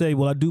did say,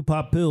 "Well, I do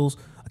pop pills.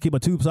 I keep my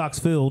tube socks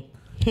filled.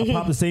 I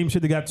pop the same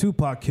shit that got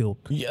Tupac killed.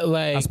 Yeah,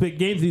 like I spit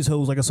game to these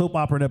hoes like a soap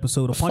opera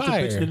episode. A punch a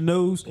bitch in the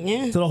nose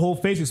till the whole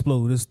face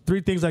explode. There's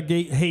 3 things I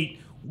hate: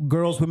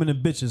 girls, women,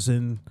 and bitches.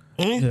 And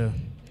yeah.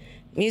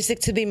 Music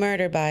to be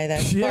murdered by.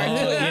 That's part 2.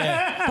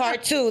 Yeah.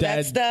 Part 2.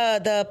 That's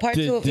the part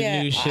 2 of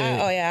new shit.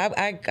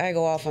 I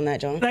go off on that,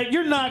 John. Like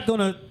you're not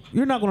gonna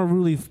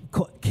really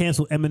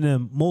cancel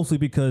Eminem, mostly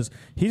because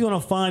he's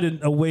gonna find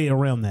a way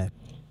around that.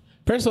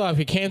 First of all, if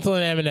you're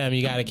canceling Eminem,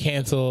 you got to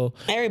cancel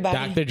everybody.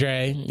 Dr.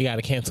 Dre. You got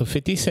to cancel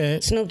 50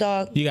 Cent. Snoop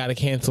Dogg. You got to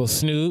cancel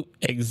Snoop,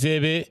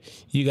 Exhibit.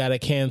 You got to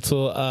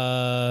cancel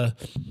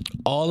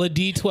all of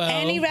D12.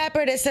 Any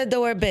rapper that said the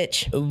word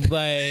bitch.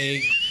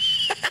 Like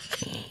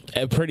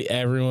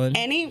everyone.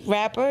 Any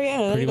rapper,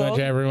 yeah. Pretty much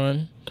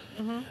everyone.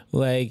 Mm-hmm.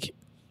 Like.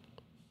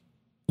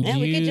 Yeah,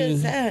 we could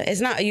just.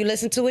 It's not. You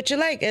listen to what you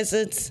like.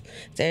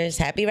 There's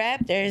happy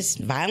rap. There's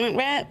violent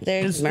rap.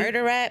 There's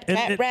murder rap.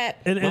 Cat rap.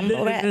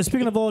 And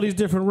speaking of all these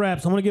different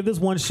raps, I'm gonna give this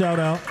one shout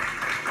out.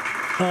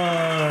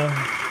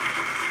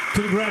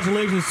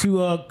 Congratulations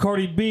to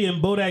Cardi B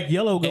and Bodak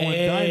Yellow going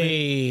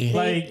diamond.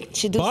 Like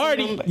she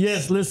party.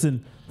 Yes,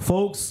 listen,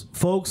 folks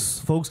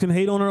can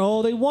hate on her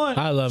all they want.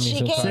 I love me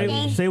some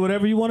Cardi. Say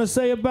whatever you want to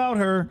say about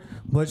her,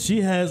 but she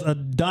has a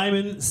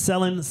diamond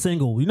selling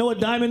single. You know what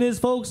diamond is,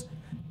 folks?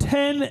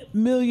 10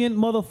 million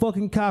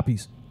motherfucking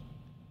copies.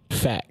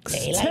 Facts.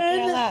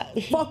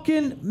 10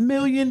 fucking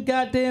million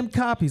goddamn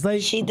copies.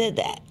 Like she did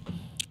that.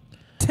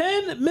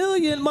 10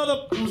 million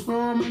mother.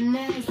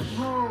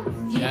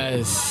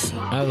 Yes,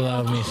 I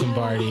love me some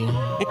Barty.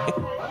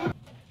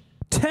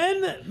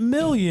 10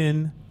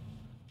 million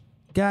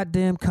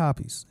goddamn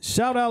copies.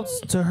 Shout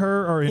outs to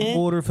her are in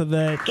order for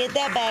that. Get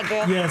that bag,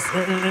 girl. Yes,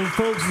 and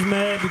folks is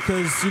mad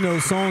because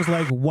songs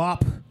like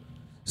WAP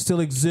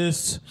still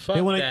exist.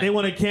 They want to cancel that. They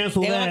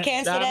want to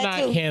cancel that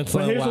too.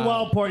 Canceling. But here's the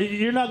wild part: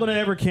 you're not going to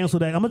ever cancel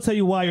that. I'm going to tell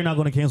you why you're not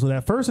going to cancel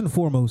that. First and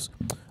foremost,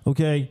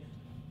 okay,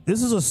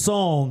 this is a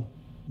song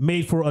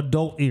made for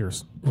adult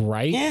ears,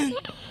 right? Yeah.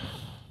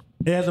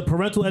 It has a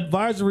parental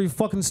advisory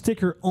fucking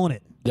sticker on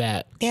it.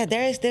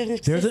 There's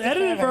an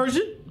edited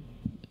version.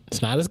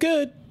 It's not as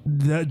good.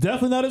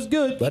 Definitely not as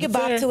good. You can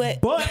bop to it.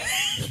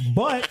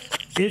 But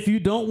if you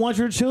don't want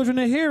your children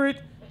to hear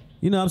it,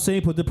 you know what I'm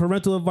saying? Put the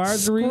parental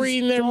advisory.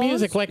 Screen their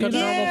music like a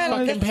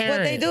normal fucking parent.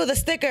 What they do, the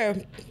sticker.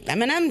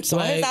 Eminem, so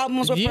his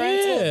albums were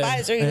parental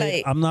advisory.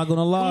 Hey, I'm not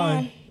gonna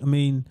lie. I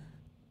mean,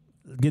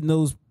 getting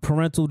those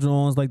parental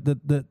Johns like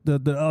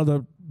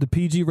the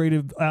PG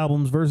rated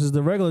albums versus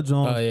the regular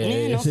Johns. Oh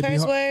yeah. No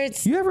curse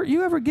words.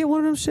 You ever get one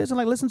of them shits and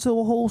like listen to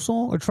a whole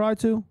song or try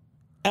to?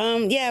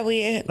 Yeah,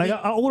 we like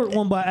I ordered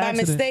one by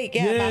accident. Mistake.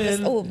 Yeah,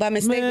 by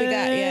mistake we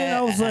got. Yeah,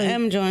 I was like,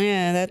 M joint.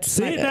 Yeah, that's.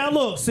 See now,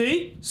 look,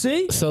 see.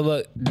 So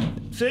look,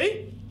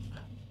 see.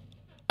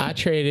 I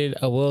traded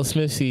a Will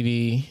Smith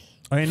CD.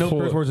 I ain't no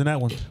curse words in that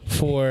one.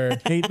 For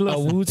a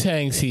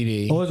Wu-Tang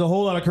CD. Oh, there's a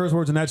whole lot of curse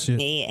words in that shit.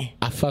 Yeah.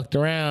 I fucked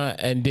around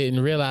and didn't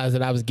realize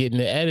that I was getting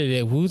the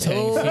edited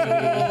Wu-Tang CD.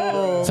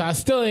 So I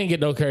still didn't get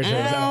no curse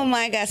words. Oh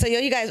my god! So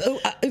you guys,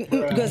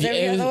 goes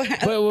every other word.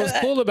 But what was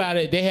cool about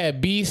it, they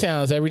had B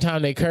sounds every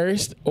time they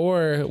cursed,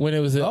 or when it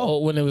was an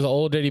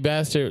old dirty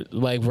bastard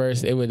like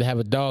verse, it would have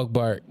a dog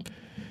bark.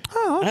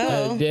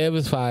 It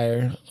was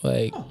fire.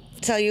 Like.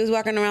 So you was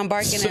walking around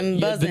barking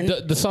and buzzing.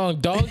 The song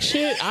 "Dog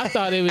Shit." I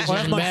thought it was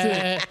just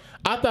mad.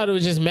 I thought it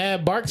was just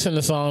mad barks in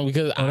the song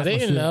because I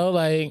didn't know.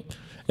 Like,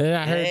 and then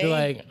I heard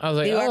I was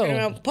like, walking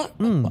around, bark.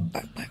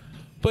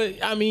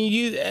 But I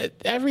mean,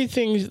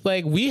 everything's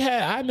like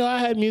I know I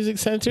had Music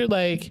Center.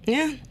 Like,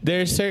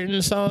 there's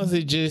certain songs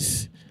that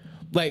just.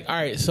 Like, all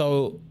right,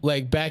 so,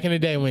 like, back in the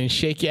day when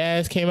Shake Your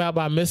Ass came out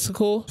by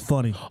Mystical.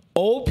 Funny.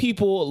 old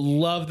people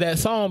love that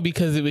song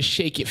because it was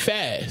Shake It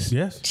Fast.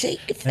 Yes. Shake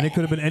it And it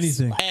could have been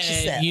anything.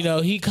 And you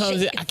know, he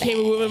comes in. I came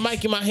in with a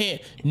mic in my hand.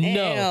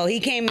 No, he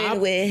came in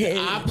with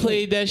I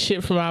played that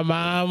shit for my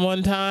mom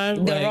one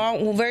time. the like,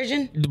 wrong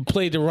version.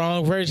 Played the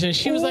wrong version.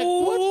 She was like,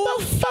 "What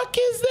the fuck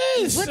is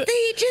this?" What did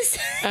he just?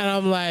 And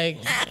I'm like,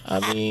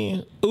 I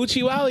mean,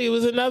 Uchiwali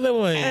was another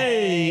one.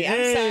 Hey,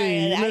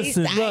 I'm sorry.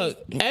 listen. Look,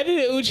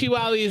 edited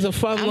Uchiwali is a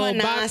fun I'm a little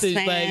Nas box. That,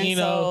 fan, like, you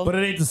know, so- But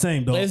it ain't the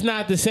same, though. it's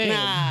not the same.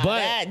 Nah,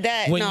 but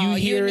that- when no, you you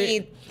hear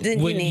need- it,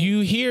 you when need-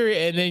 you hear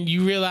it, and then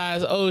you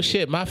realize, oh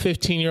shit, my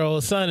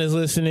 15-year-old son is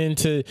listening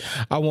to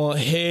 "I Want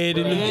Head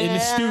in the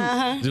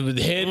Stoop,"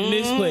 head in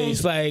this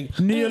place, like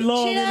Nia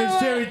Long and the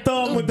Cherry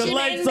Thumb with the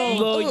lights on.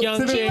 Little young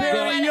To the chick,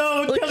 very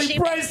young Kelly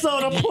Price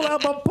on. I pull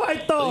out my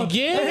python.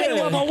 Yeah. Hey,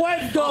 where my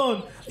wife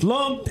gone?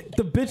 Long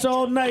the bitch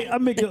all night. I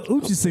make a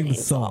Uchi sing the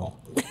song.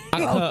 or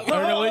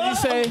no, what'd you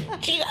say?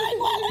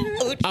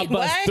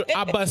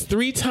 I bust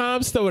 3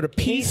 times, throw her the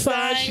peace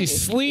sign, she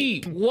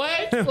sleep.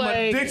 What? My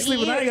Like, dick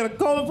sleeping. I ain't gotta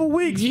call him for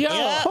weeks. Yo.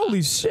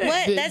 Holy shit.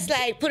 What? That's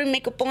like putting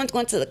makeup on,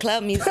 going to the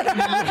club music.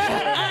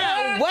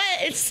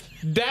 What?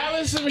 that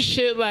was some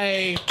shit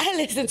like. I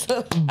listen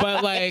to.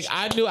 But like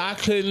I knew I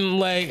couldn't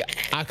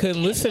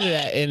listen to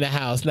that in the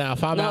house. Now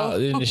if I'm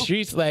out in the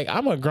streets, like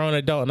I'm a grown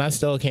adult and I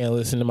still can't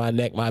listen to my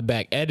neck, my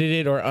back,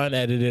 edited or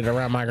unedited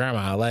around my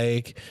grandma.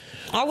 Like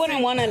I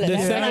wouldn't want to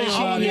listen. second she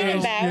I'm hears-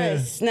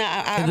 embarrassed. No,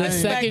 I the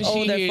respect second she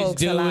older hears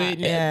folks a do lot. it,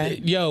 Yeah.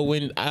 yo,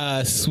 when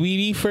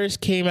Sweetie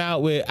first came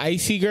out with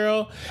Icy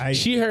Girl,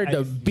 she heard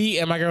the beat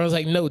and my girl was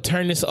like, "No,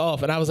 turn this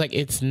off," and I was like,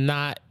 "It's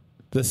not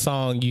the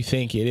song you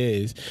think it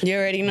is." You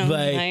already know.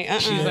 Like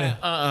she's like,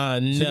 no,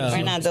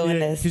 We're not doing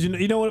this. Because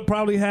you know what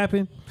probably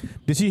happened?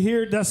 Did she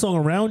hear that song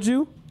around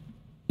you?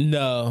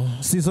 no.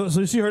 See, so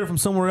she heard it from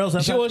somewhere else.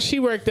 She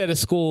worked at a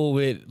school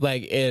with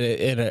like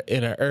in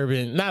a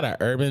urban, not an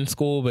urban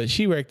school, but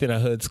she worked in a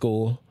hood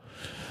school.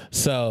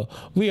 So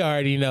we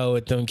already know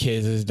what them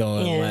kids is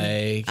doing.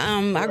 Like,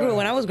 I grew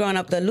when I was growing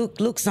up the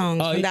Luke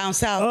songs from down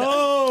south.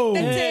 Oh,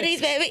 the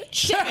titties, baby.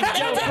 Shit.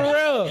 yo, for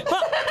real.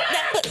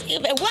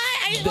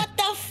 Why? What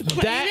the?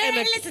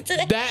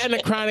 That and the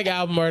Chronic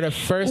album are the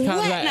first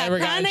times I ever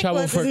got in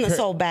trouble for. Wasn't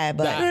so bad,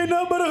 but ain't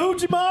nothing but a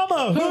hoochie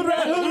mama. Hood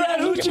rat,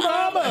 hoochie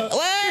mama.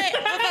 what?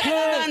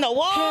 On the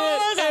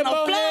walls, on the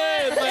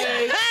floor.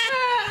 Like,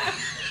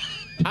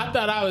 I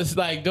thought I was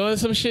like doing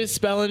some shit,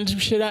 spelling some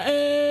shit out.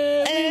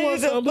 And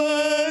Want some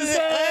buzz?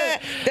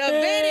 the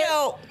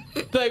video.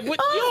 Like, what?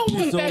 You don't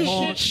want So that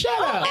hard. shit. Shut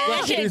up. That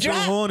Like, shit It's so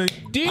dropped. horny.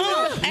 do you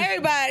know?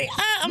 Everybody.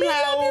 I'm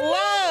like,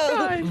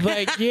 whoa.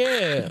 Like,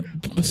 yeah,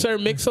 Sir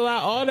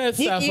Mix-a-Lot, all that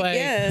stuff. Like,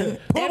 Yeah.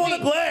 Put him on the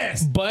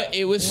glass. but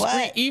it was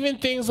What? even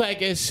things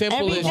like as simple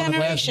Every as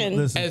generation.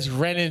 Listen. as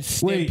Ren and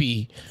Wait,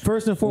 Stimpy.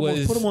 first and foremost,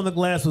 was- Put him on the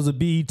glass was a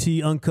BET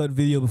uncut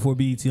video before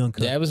BET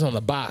uncut. That was on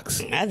the box.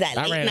 That's that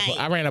I late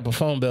night. ran up a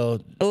phone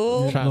bill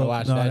Ooh. trying to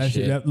watch that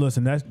shit.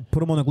 Listen,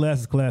 Put him on the glass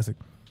is classic.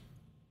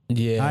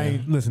 Yeah. I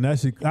ain't listen. That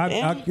shit.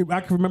 I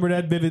can remember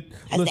that vivid.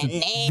 Listen,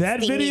 that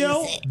nasty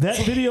music. that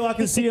video I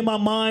can see in my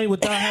mind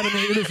without having to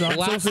listen. I'm so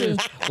lots serious.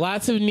 of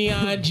lots of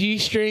neon G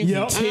strings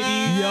Yep. and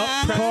titties.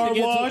 Yep. Car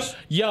wash.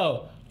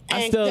 Yo, I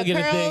And still the get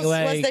a thing curls,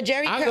 like what's the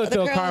Jerry I'll curl- go the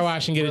to a car curls?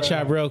 wash and get a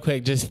chop real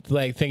quick, just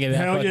like thinking of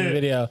that Hell fucking yeah.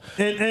 video.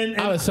 And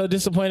I was so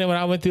disappointed when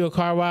I went through a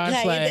car wash.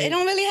 Like, Like it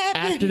don't really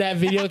happen. after that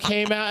video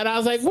came out, and I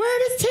was like, "Where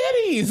are the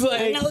titties?"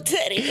 Like No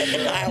titties at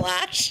the car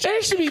wash.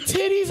 there should be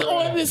titties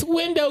on this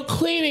window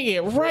cleaning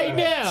it right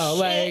now.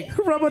 Like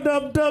rubber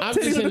dub dub I'm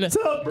titties just in in the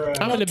tub.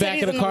 I'm in the back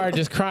titties of the in car the-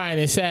 just crying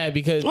and sad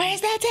because Where's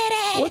that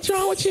titty? what's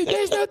wrong with you?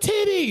 There's no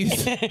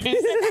titties.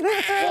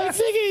 Like,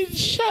 nigga,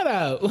 shut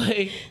up.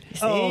 Like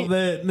Oh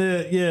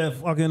man, yeah,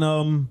 fucking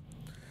what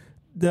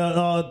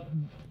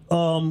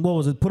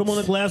was it? Put them on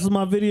the glass was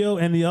my video,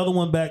 and the other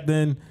one back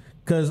then.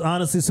 Because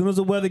honestly, as soon as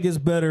the weather gets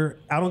better,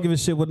 I don't give a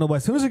shit what nobody.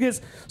 As soon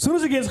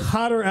as it gets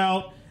hotter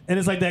out, and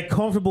it's like that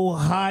comfortable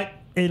hot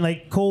and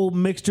like cold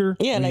mixture.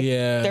 Yeah, like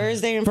Yeah.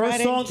 Thursday and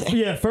First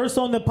Friday. first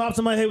song that pops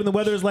in my head when the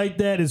weather is like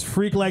that is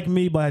 "Freak Like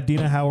Me" by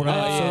Dina Howard. I'm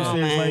yeah. so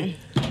serious. Man.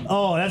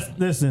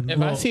 Listen.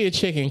 if I see a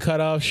chick in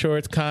cutoff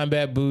shorts,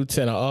 combat boots,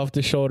 and an off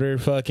the shoulder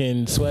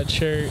fucking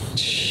sweatshirt,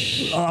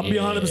 I'll be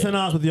 100%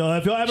 honest with y'all.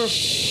 If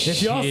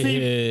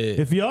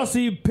y'all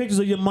see pictures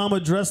of your mama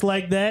dressed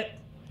like that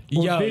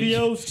or Yo,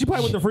 videos, she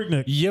probably with the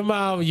Freaknik. your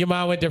mom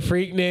went to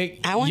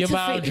Freaknik. I went your to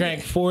mom Freaknik.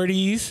 drank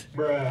 40s.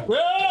 Well,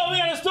 we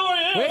got a story.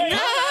 Wait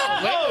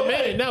a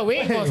minute. No, we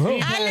ain't gonna speed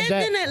I past lived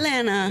that. in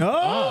Atlanta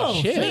Oh,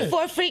 shit.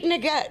 before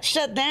Freaknik got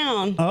shut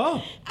down.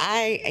 Oh,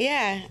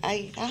 I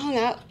hung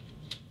out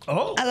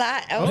oh, a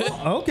lot.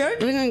 Oh.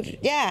 okay.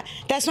 Yeah,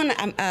 that's when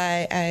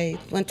I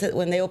went to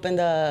when they opened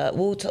the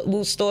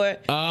Wu store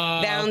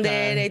down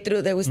there.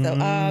 There was the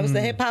it was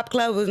the hip hop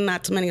club. It was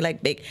not too many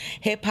like big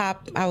hip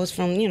hop. I was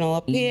from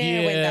up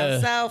here, went Yeah.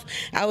 down south.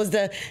 I was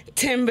the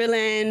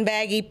Timberland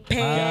baggy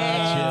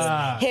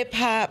pants, hip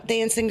hop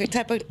dancing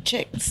type of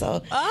chick.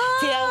 So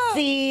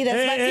TLC,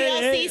 that's my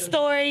TLC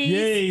story.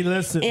 Yay,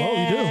 listen. Oh,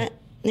 you do.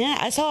 Yeah,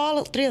 I saw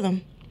all 3 of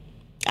them.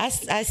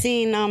 I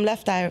seen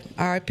Left Eye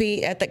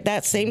RP at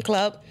that same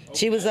club.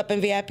 She was up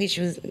in VIP.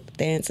 She was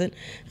dancing.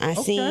 I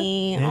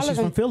seen And all she's of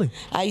them. from Philly.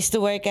 I used to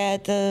work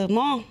at the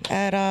mall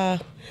at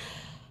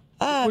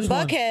Which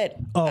one? Buckhead,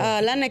 Oh.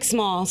 Lennox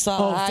Mall. So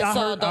I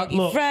saw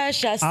Doggy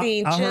Fresh. I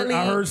seen Chili.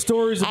 I heard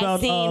stories about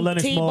I seen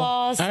Lennox Mall.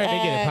 T-Boss I heard they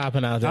get it at-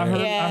 popping out there. I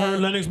heard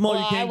Lennox Mall.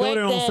 Well, You can't I go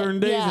there worked on certain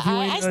days yeah, if you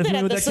I ain't spent if you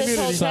at with the that Swiss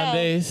community. Hotel.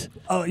 Sundays.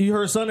 You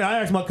heard Sunday. I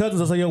asked my cousins.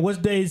 I was like, "Yo,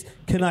 which days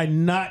can I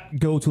not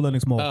go to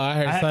Lennox Mall?" Oh, I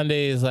heard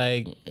Sunday is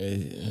like.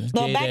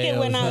 Well, back in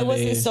when it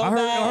wasn't so I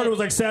bad. heard it was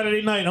like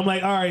Saturday night. I'm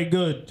like, all right,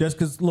 good. Just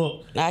because,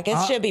 look, I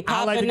guess it should be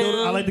I like to popping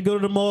go. now. I like to go to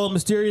the mall at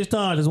mysterious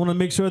times. Just want to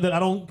make sure that I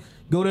don't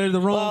go there at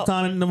the wrong Well,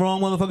 time and the wrong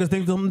motherfuckers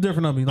think something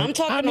different of me. Like, I'm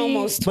talking I mean,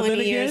 almost but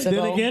 20 years then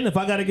ago. again, if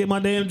I got to get my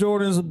damn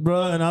Jordans,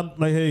 bruh, and I'm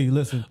like, hey,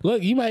 listen,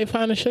 Look, you might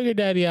find a sugar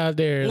daddy out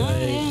there. No,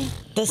 Like,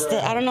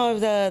 yeah. I don't know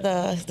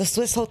if the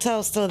Swiss Hotel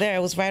is still there.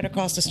 It was right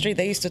across the street.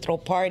 They used to throw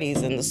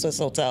parties in the Swiss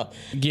Hotel.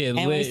 Get and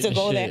we lit used to and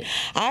go shit. there.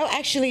 I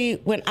actually,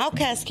 when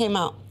Outkast came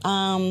out,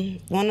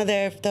 one of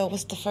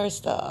what's the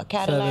first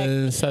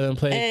Cadillac? Southern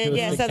Playlist. And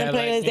yeah, Southern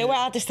Playlist. They were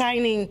out there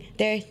signing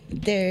their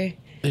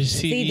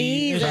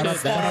CDs and Shout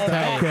stuff. out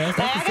to Outkast.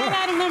 I got a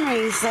lot of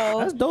memories. So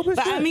That's dope as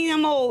but shit. I mean,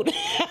 I'm old.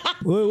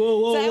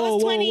 whoa, So that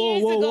was 20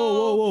 years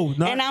ago,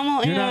 Not, and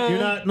I'm- you're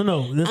not. No.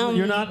 Listen,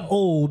 you're not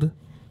old.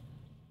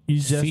 You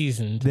just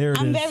Seasoned. There it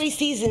is. I'm very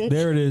seasoned.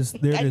 There it is.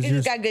 There it I is.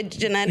 just got good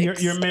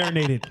genetics. You're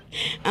marinated.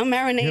 I'm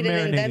marinated, You're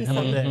in them.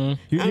 marinated.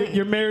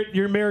 Okay.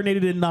 You're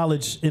marinated in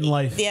knowledge in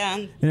life. Yeah.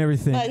 And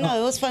everything. But no,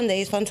 it was fun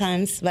days, fun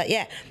times. But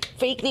yeah,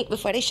 Freaknik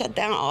before they shut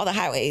down all the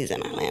highways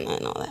in Atlanta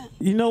and all that.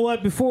 You know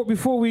what? Before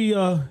we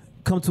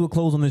come to a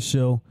close on this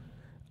show,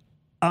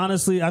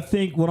 honestly, I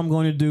think what I'm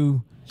going to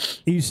do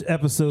each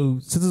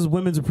episode, since it's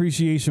Women's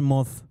Appreciation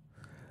Month,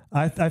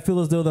 I feel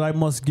as though that I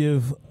must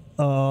give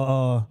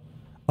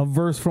a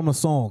verse from a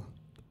song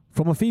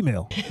from a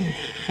female.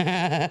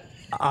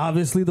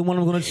 Obviously, the one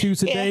I'm going to choose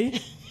today.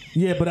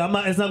 Yeah, but I'm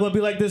not. It's not going to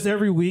be like this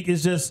every week.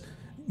 It's just,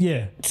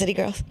 yeah. City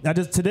Girls.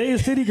 Today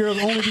is City Girls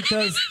only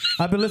because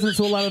I've been listening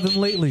to a lot of them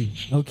lately.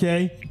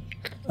 Okay,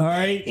 all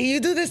right. You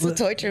do this to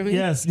torture me.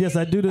 Yes,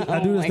 I do this.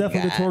 I do this my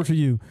definitely God. to torture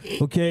you.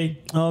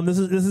 Okay, this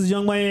is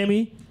Young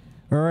Miami.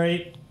 All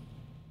right.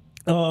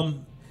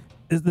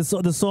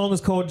 The song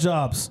is called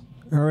Jobs.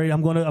 All right,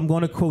 I'm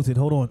gonna quote it.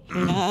 Hold on.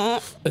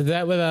 Is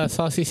that with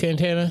Saucy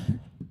Santana?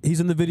 He's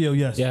in the video.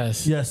 Yes.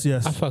 Yes.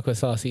 Yes. I fuck with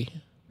Saucy.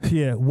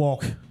 Yeah.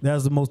 Walk. That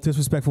was the most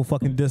disrespectful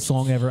fucking diss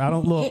song ever. I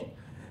don't look.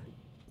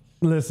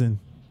 Listen.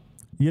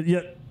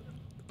 Yeah.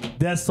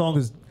 That song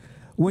is.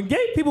 When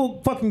gay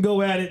people fucking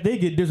go at it, they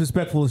get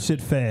disrespectful as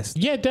shit fast.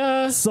 Yeah,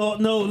 duh. So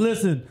no,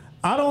 listen.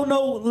 I don't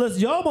know. Listen,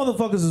 y'all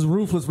motherfuckers is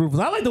ruthless.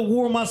 I like to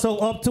warm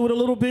myself up to it a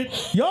little bit.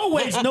 Y'all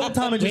waste no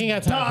time and We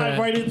ain't just got time for dive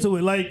that. right into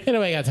it. Like Ain't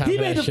nobody got time he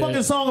for made that the shit.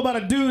 fucking song about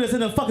a dude that's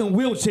in a fucking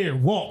wheelchair.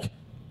 Walk.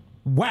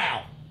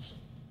 Wow.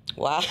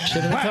 Wow.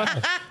 Should've been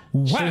talking.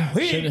 Wow.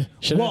 Should've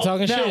been Walk.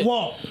 talking Now shit.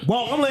 walk.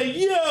 I'm like, yo,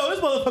 this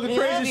motherfucker Yeah,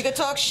 crazy. you can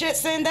talk shit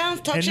sitting down,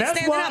 talk And shit that's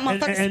standing why, up,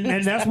 motherfuckers.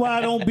 and that's why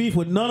I don't beef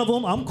with none of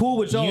them. I'm cool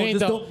with y'all. You ain't,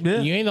 Just the, don't. Yeah.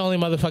 you ain't the only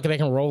motherfucker that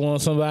can roll on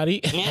somebody.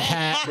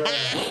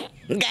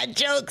 Got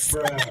jokes.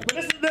 But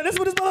this is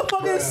what this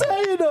motherfucker is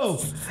saying, though.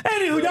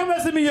 Anywho, y'all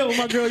messing me up with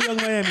my girl, Young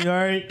Miami, all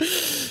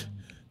right?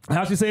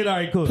 How she say it? All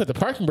right, cool. Put the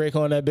parking brake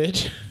on that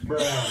bitch.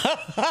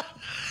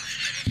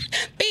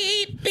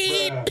 Beep,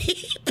 beep,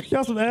 beep.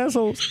 Y'all some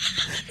assholes.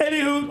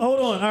 Anywho, hold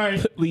on. All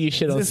right. Leave your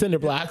shit on cinder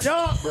blocks.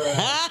 Y'all,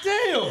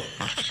 damn.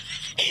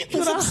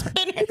 You gonna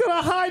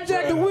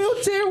hijack the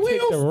wheelchair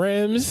Take the wheels?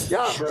 rims.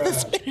 Y'all,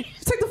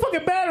 take the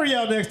fucking battery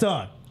out next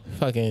time.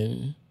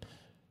 Fucking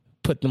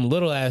put them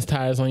little ass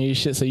tires on your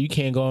shit so you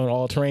can't go in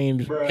all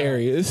terrain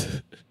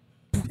areas.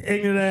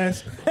 Ignorant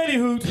ass.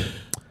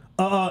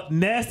 Anywho,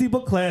 nasty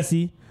but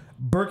classy.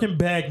 Birkin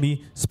bag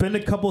me. Spend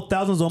a couple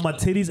thousands on my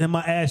titties and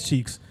my ass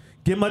cheeks.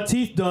 Get my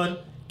teeth done.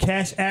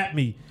 Cash at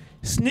me.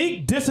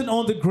 Sneak dissing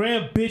on the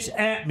gram, bitch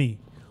at me.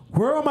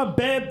 Where are my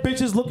bad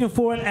bitches looking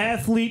for an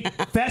athlete?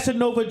 Fashion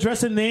Nova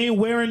dressing, they ain't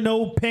wearing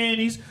no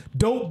panties.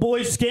 Dope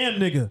boy scam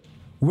nigga.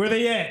 Where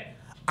they at?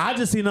 I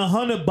just seen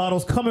 100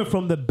 bottles coming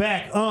from the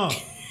back. I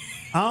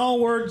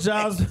don't work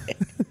jobs.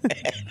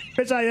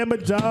 Bitch, I am a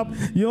job.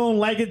 You don't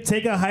like it?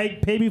 Take a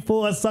hike. Pay me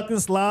for a sucking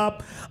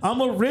slob.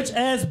 I'm a rich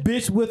ass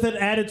bitch with an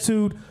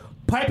attitude.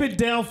 Pipe it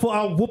down for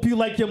I'll whoop you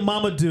like your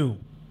mama do.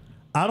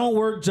 I don't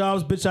work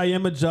jobs, bitch. I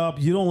am a job.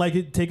 You don't like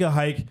it? Take a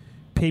hike.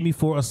 Pay me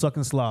for a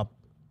sucking slob.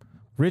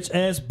 Rich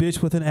ass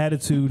bitch with an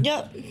attitude.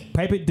 Yep.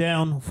 Pipe it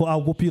down for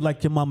I'll whoop you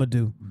like your mama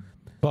do.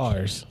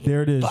 Bars.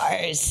 There it is.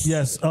 Bars.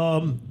 Yes.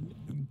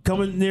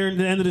 Coming near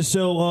the end of the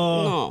show.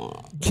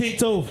 No. King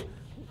Toph,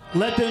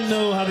 let them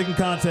know how they can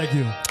contact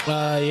you.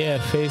 Yeah,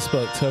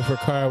 Facebook, Topher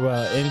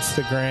Carwell,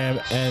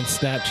 Instagram, and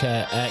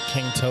Snapchat at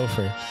King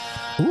Topher.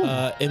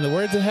 In the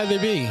words of Heather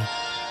B,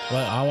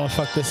 well, I want to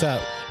fuck this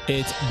up.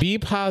 It's be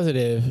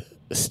positive,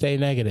 stay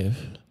negative.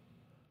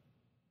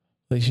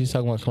 Like she's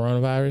talking about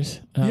coronavirus.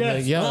 And I was Yes.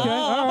 like, yo, Okay. Oh,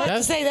 I'm about to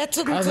That's- say that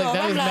took me I was to. like,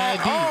 that I'm is mad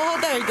like, deep.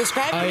 hold on,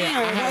 describe oh me. yeah, I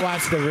had Or,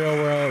 watched the Real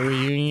World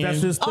reunion.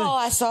 That's his thing. oh,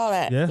 I saw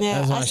that. Yeah. Yeah,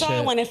 That's my I saw shit.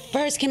 it when it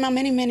first came out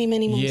many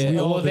months Yeah,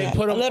 ago. well, they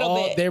put A them little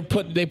all.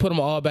 bit. They put them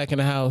all back in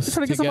the house.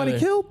 Trying to get somebody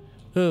together. killed?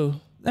 Who?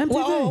 MTV.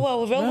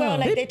 Whoa, Real World,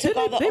 like they took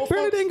all the they old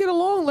barely folks. didn't get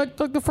along like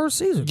the first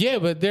season. Yeah,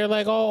 but they're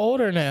like all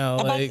older now.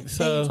 Like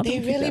so. They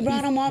really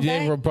brought them all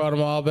They back. brought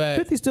them all back.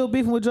 50 still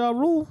beefing with Ja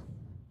Rule.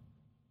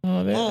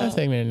 Oh, that's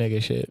ignorant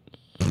nigga shit.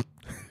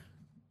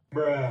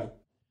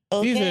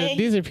 Okay.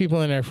 These are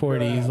people in their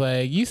 40s.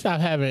 Like you stop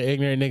having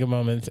ignorant nigga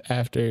moments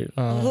after.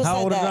 Who How said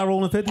old is that? Ja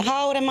Rule in 50?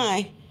 How old am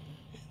I?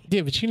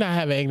 Yeah, but you're not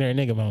having ignorant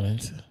nigga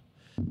moments.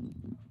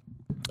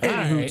 All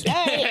right.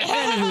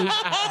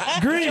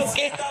 Grease.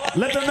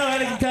 Let them know how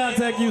they can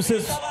contact you,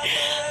 sis.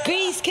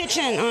 Grease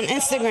Kitchen on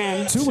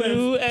Instagram. Two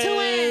N's. Two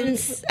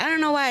N's. I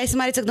don't know why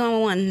somebody took the number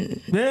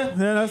one. Yeah,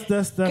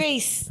 that's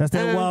Grease. That's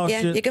that wild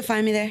yeah, shit. you can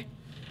find me there.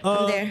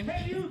 I'm there.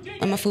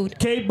 On my food.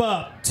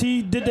 K-Bop,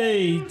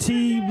 T-Day,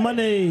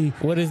 T-Money.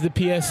 What is the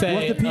PSA?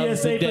 What's the PSA of the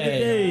for the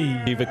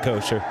day? Keep it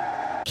kosher.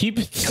 Keep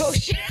it.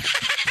 Kosher.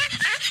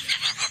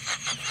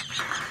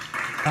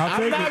 I'll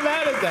I'm take not it.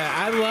 mad at that.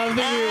 I love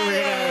that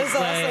Yeah, it's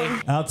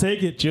awesome. I'll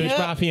take it. Jewish Yep.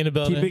 Mafia in the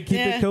building. Keep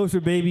Yeah. it kosher,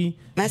 baby.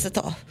 That's a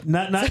tough.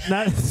 Not. I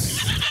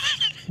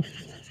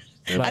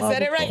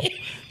said it right.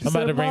 I'm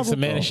about to bring Mazel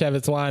some tov.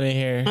 Manischewitz wine in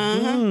here.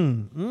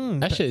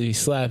 That should be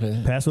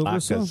slapping. Passover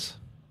song. Latkes.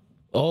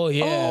 Oh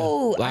yeah.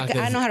 Oh, I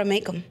Latkes. know how to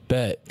make them.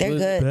 Bet. They're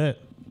good. Bet.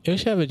 We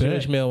should have a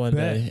Jewish meal one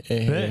day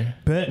in here.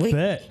 Bet.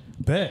 We-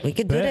 Bet. we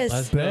could do this.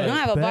 Let's We bet. don't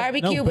have a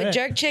barbecue with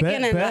jerk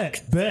chicken and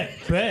bet.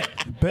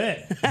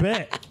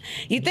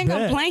 You think I'm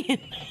Bet. playing?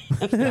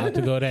 About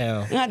to go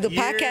down. I do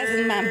podcasts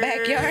in my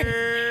backyard.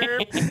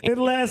 And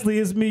lastly,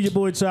 it's me, your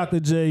boy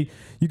Chocolate J.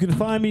 You can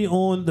find me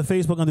on the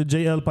Facebook under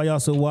JL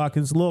Payaso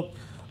Watkins. Look,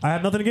 I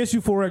have nothing against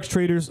you Forex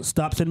traders.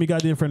 Stop sending me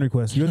goddamn friend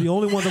requests. You're the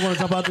only ones that want to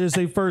jump out there and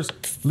say first,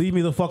 leave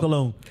me the fuck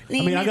alone.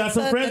 Leave I mean, me I got the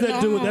some fuck friends that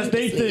do it. That's alone.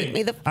 their Just leave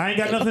me thing. the I ain't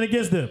got fuck nothing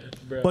against them.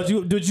 But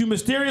did you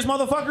mysterious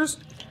motherfuckers?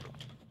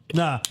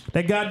 Nah,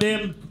 that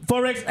goddamn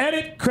Forex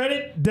edit,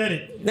 credit, dead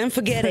it. Then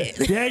forget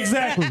it. Yeah,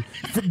 exactly.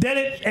 Dead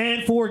it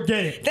and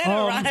forget it. Then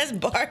around his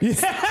bar. You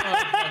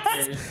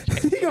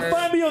can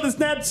find me on the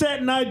Snapchat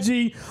and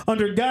IG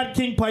under God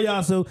King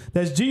Payaso.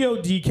 That's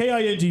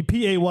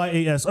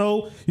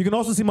GODKINGPAYASO. You can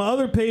also see my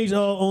other page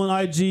on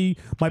IG,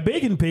 my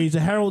baking page, the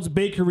Harold's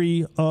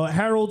Bakery,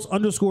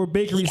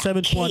 Harold's_Bakery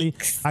 720.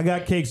 Cakes. I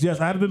got cakes. Yes,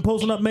 I haven't been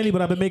posting up many,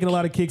 but I've been making a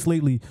lot of cakes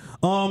lately.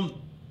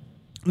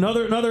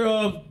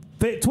 Another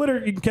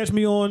Twitter, you can catch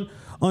me on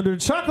under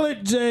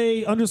chocolate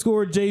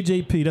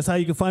J_JJP. That's how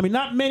you can find me.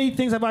 Not many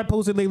things have I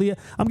posted lately.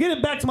 I'm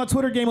getting back to my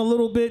Twitter game a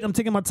little bit. I'm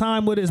taking my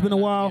time with it. It's been a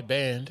while. Get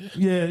banned.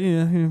 Yeah.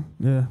 Yeah.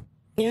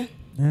 You know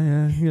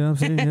what I'm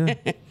saying?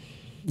 Yeah.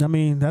 I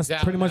mean, that's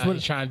Yeah, pretty much nah, what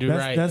you're trying to do that's,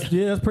 right.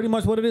 That's pretty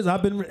much what it is.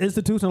 I've been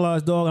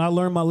institutionalized, dog, and I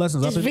learned my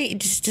lessons. I've Just been, read.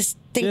 Just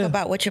think Yeah.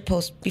 about what you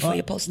post before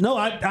you post. No,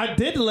 I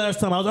did the last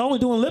time. I was only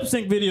doing lip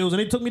sync videos, and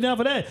they took me down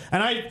for that.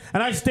 And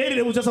I stated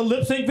it was just a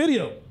lip sync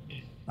video.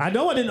 I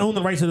know I didn't own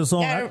the rights to the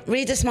song. Gotta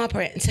read the small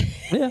print.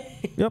 Yeah.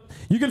 Yep.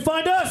 You can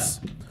find us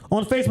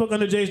on Facebook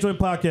under Jay's Joint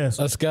Podcast.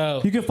 Let's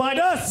go. You can find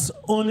us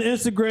on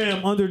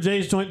Instagram under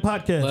Jay's Joint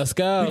Podcast. Let's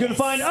go. You can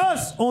find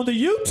us on the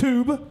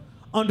YouTube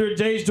under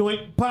Jay's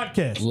Joint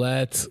Podcast.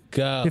 Let's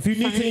go. If you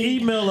need to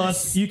email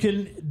us, you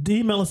can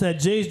email us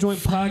at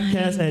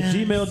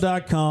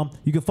jaysjointpodcast@gmail.com.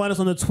 You can find us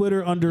on the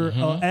Twitter under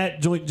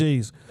at Joint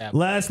Jays. Yep.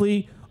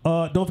 Lastly,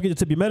 don't forget to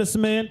tip your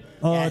medicine man.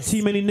 Yes.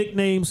 T many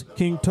nicknames: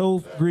 King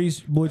Toph, Grease,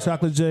 Boy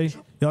Chocolate J.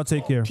 Y'all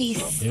take care.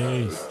 Peace.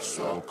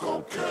 Some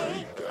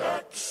cocaine,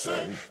 act the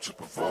same.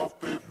 Triple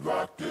 4-bit,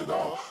 rocked it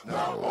all.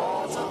 Now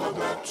all of the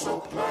metro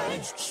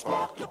planes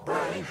spark the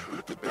brain.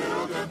 With the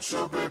building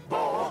to be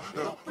born.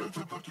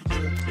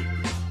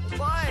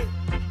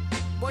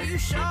 Boy, you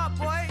sharp,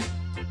 boy.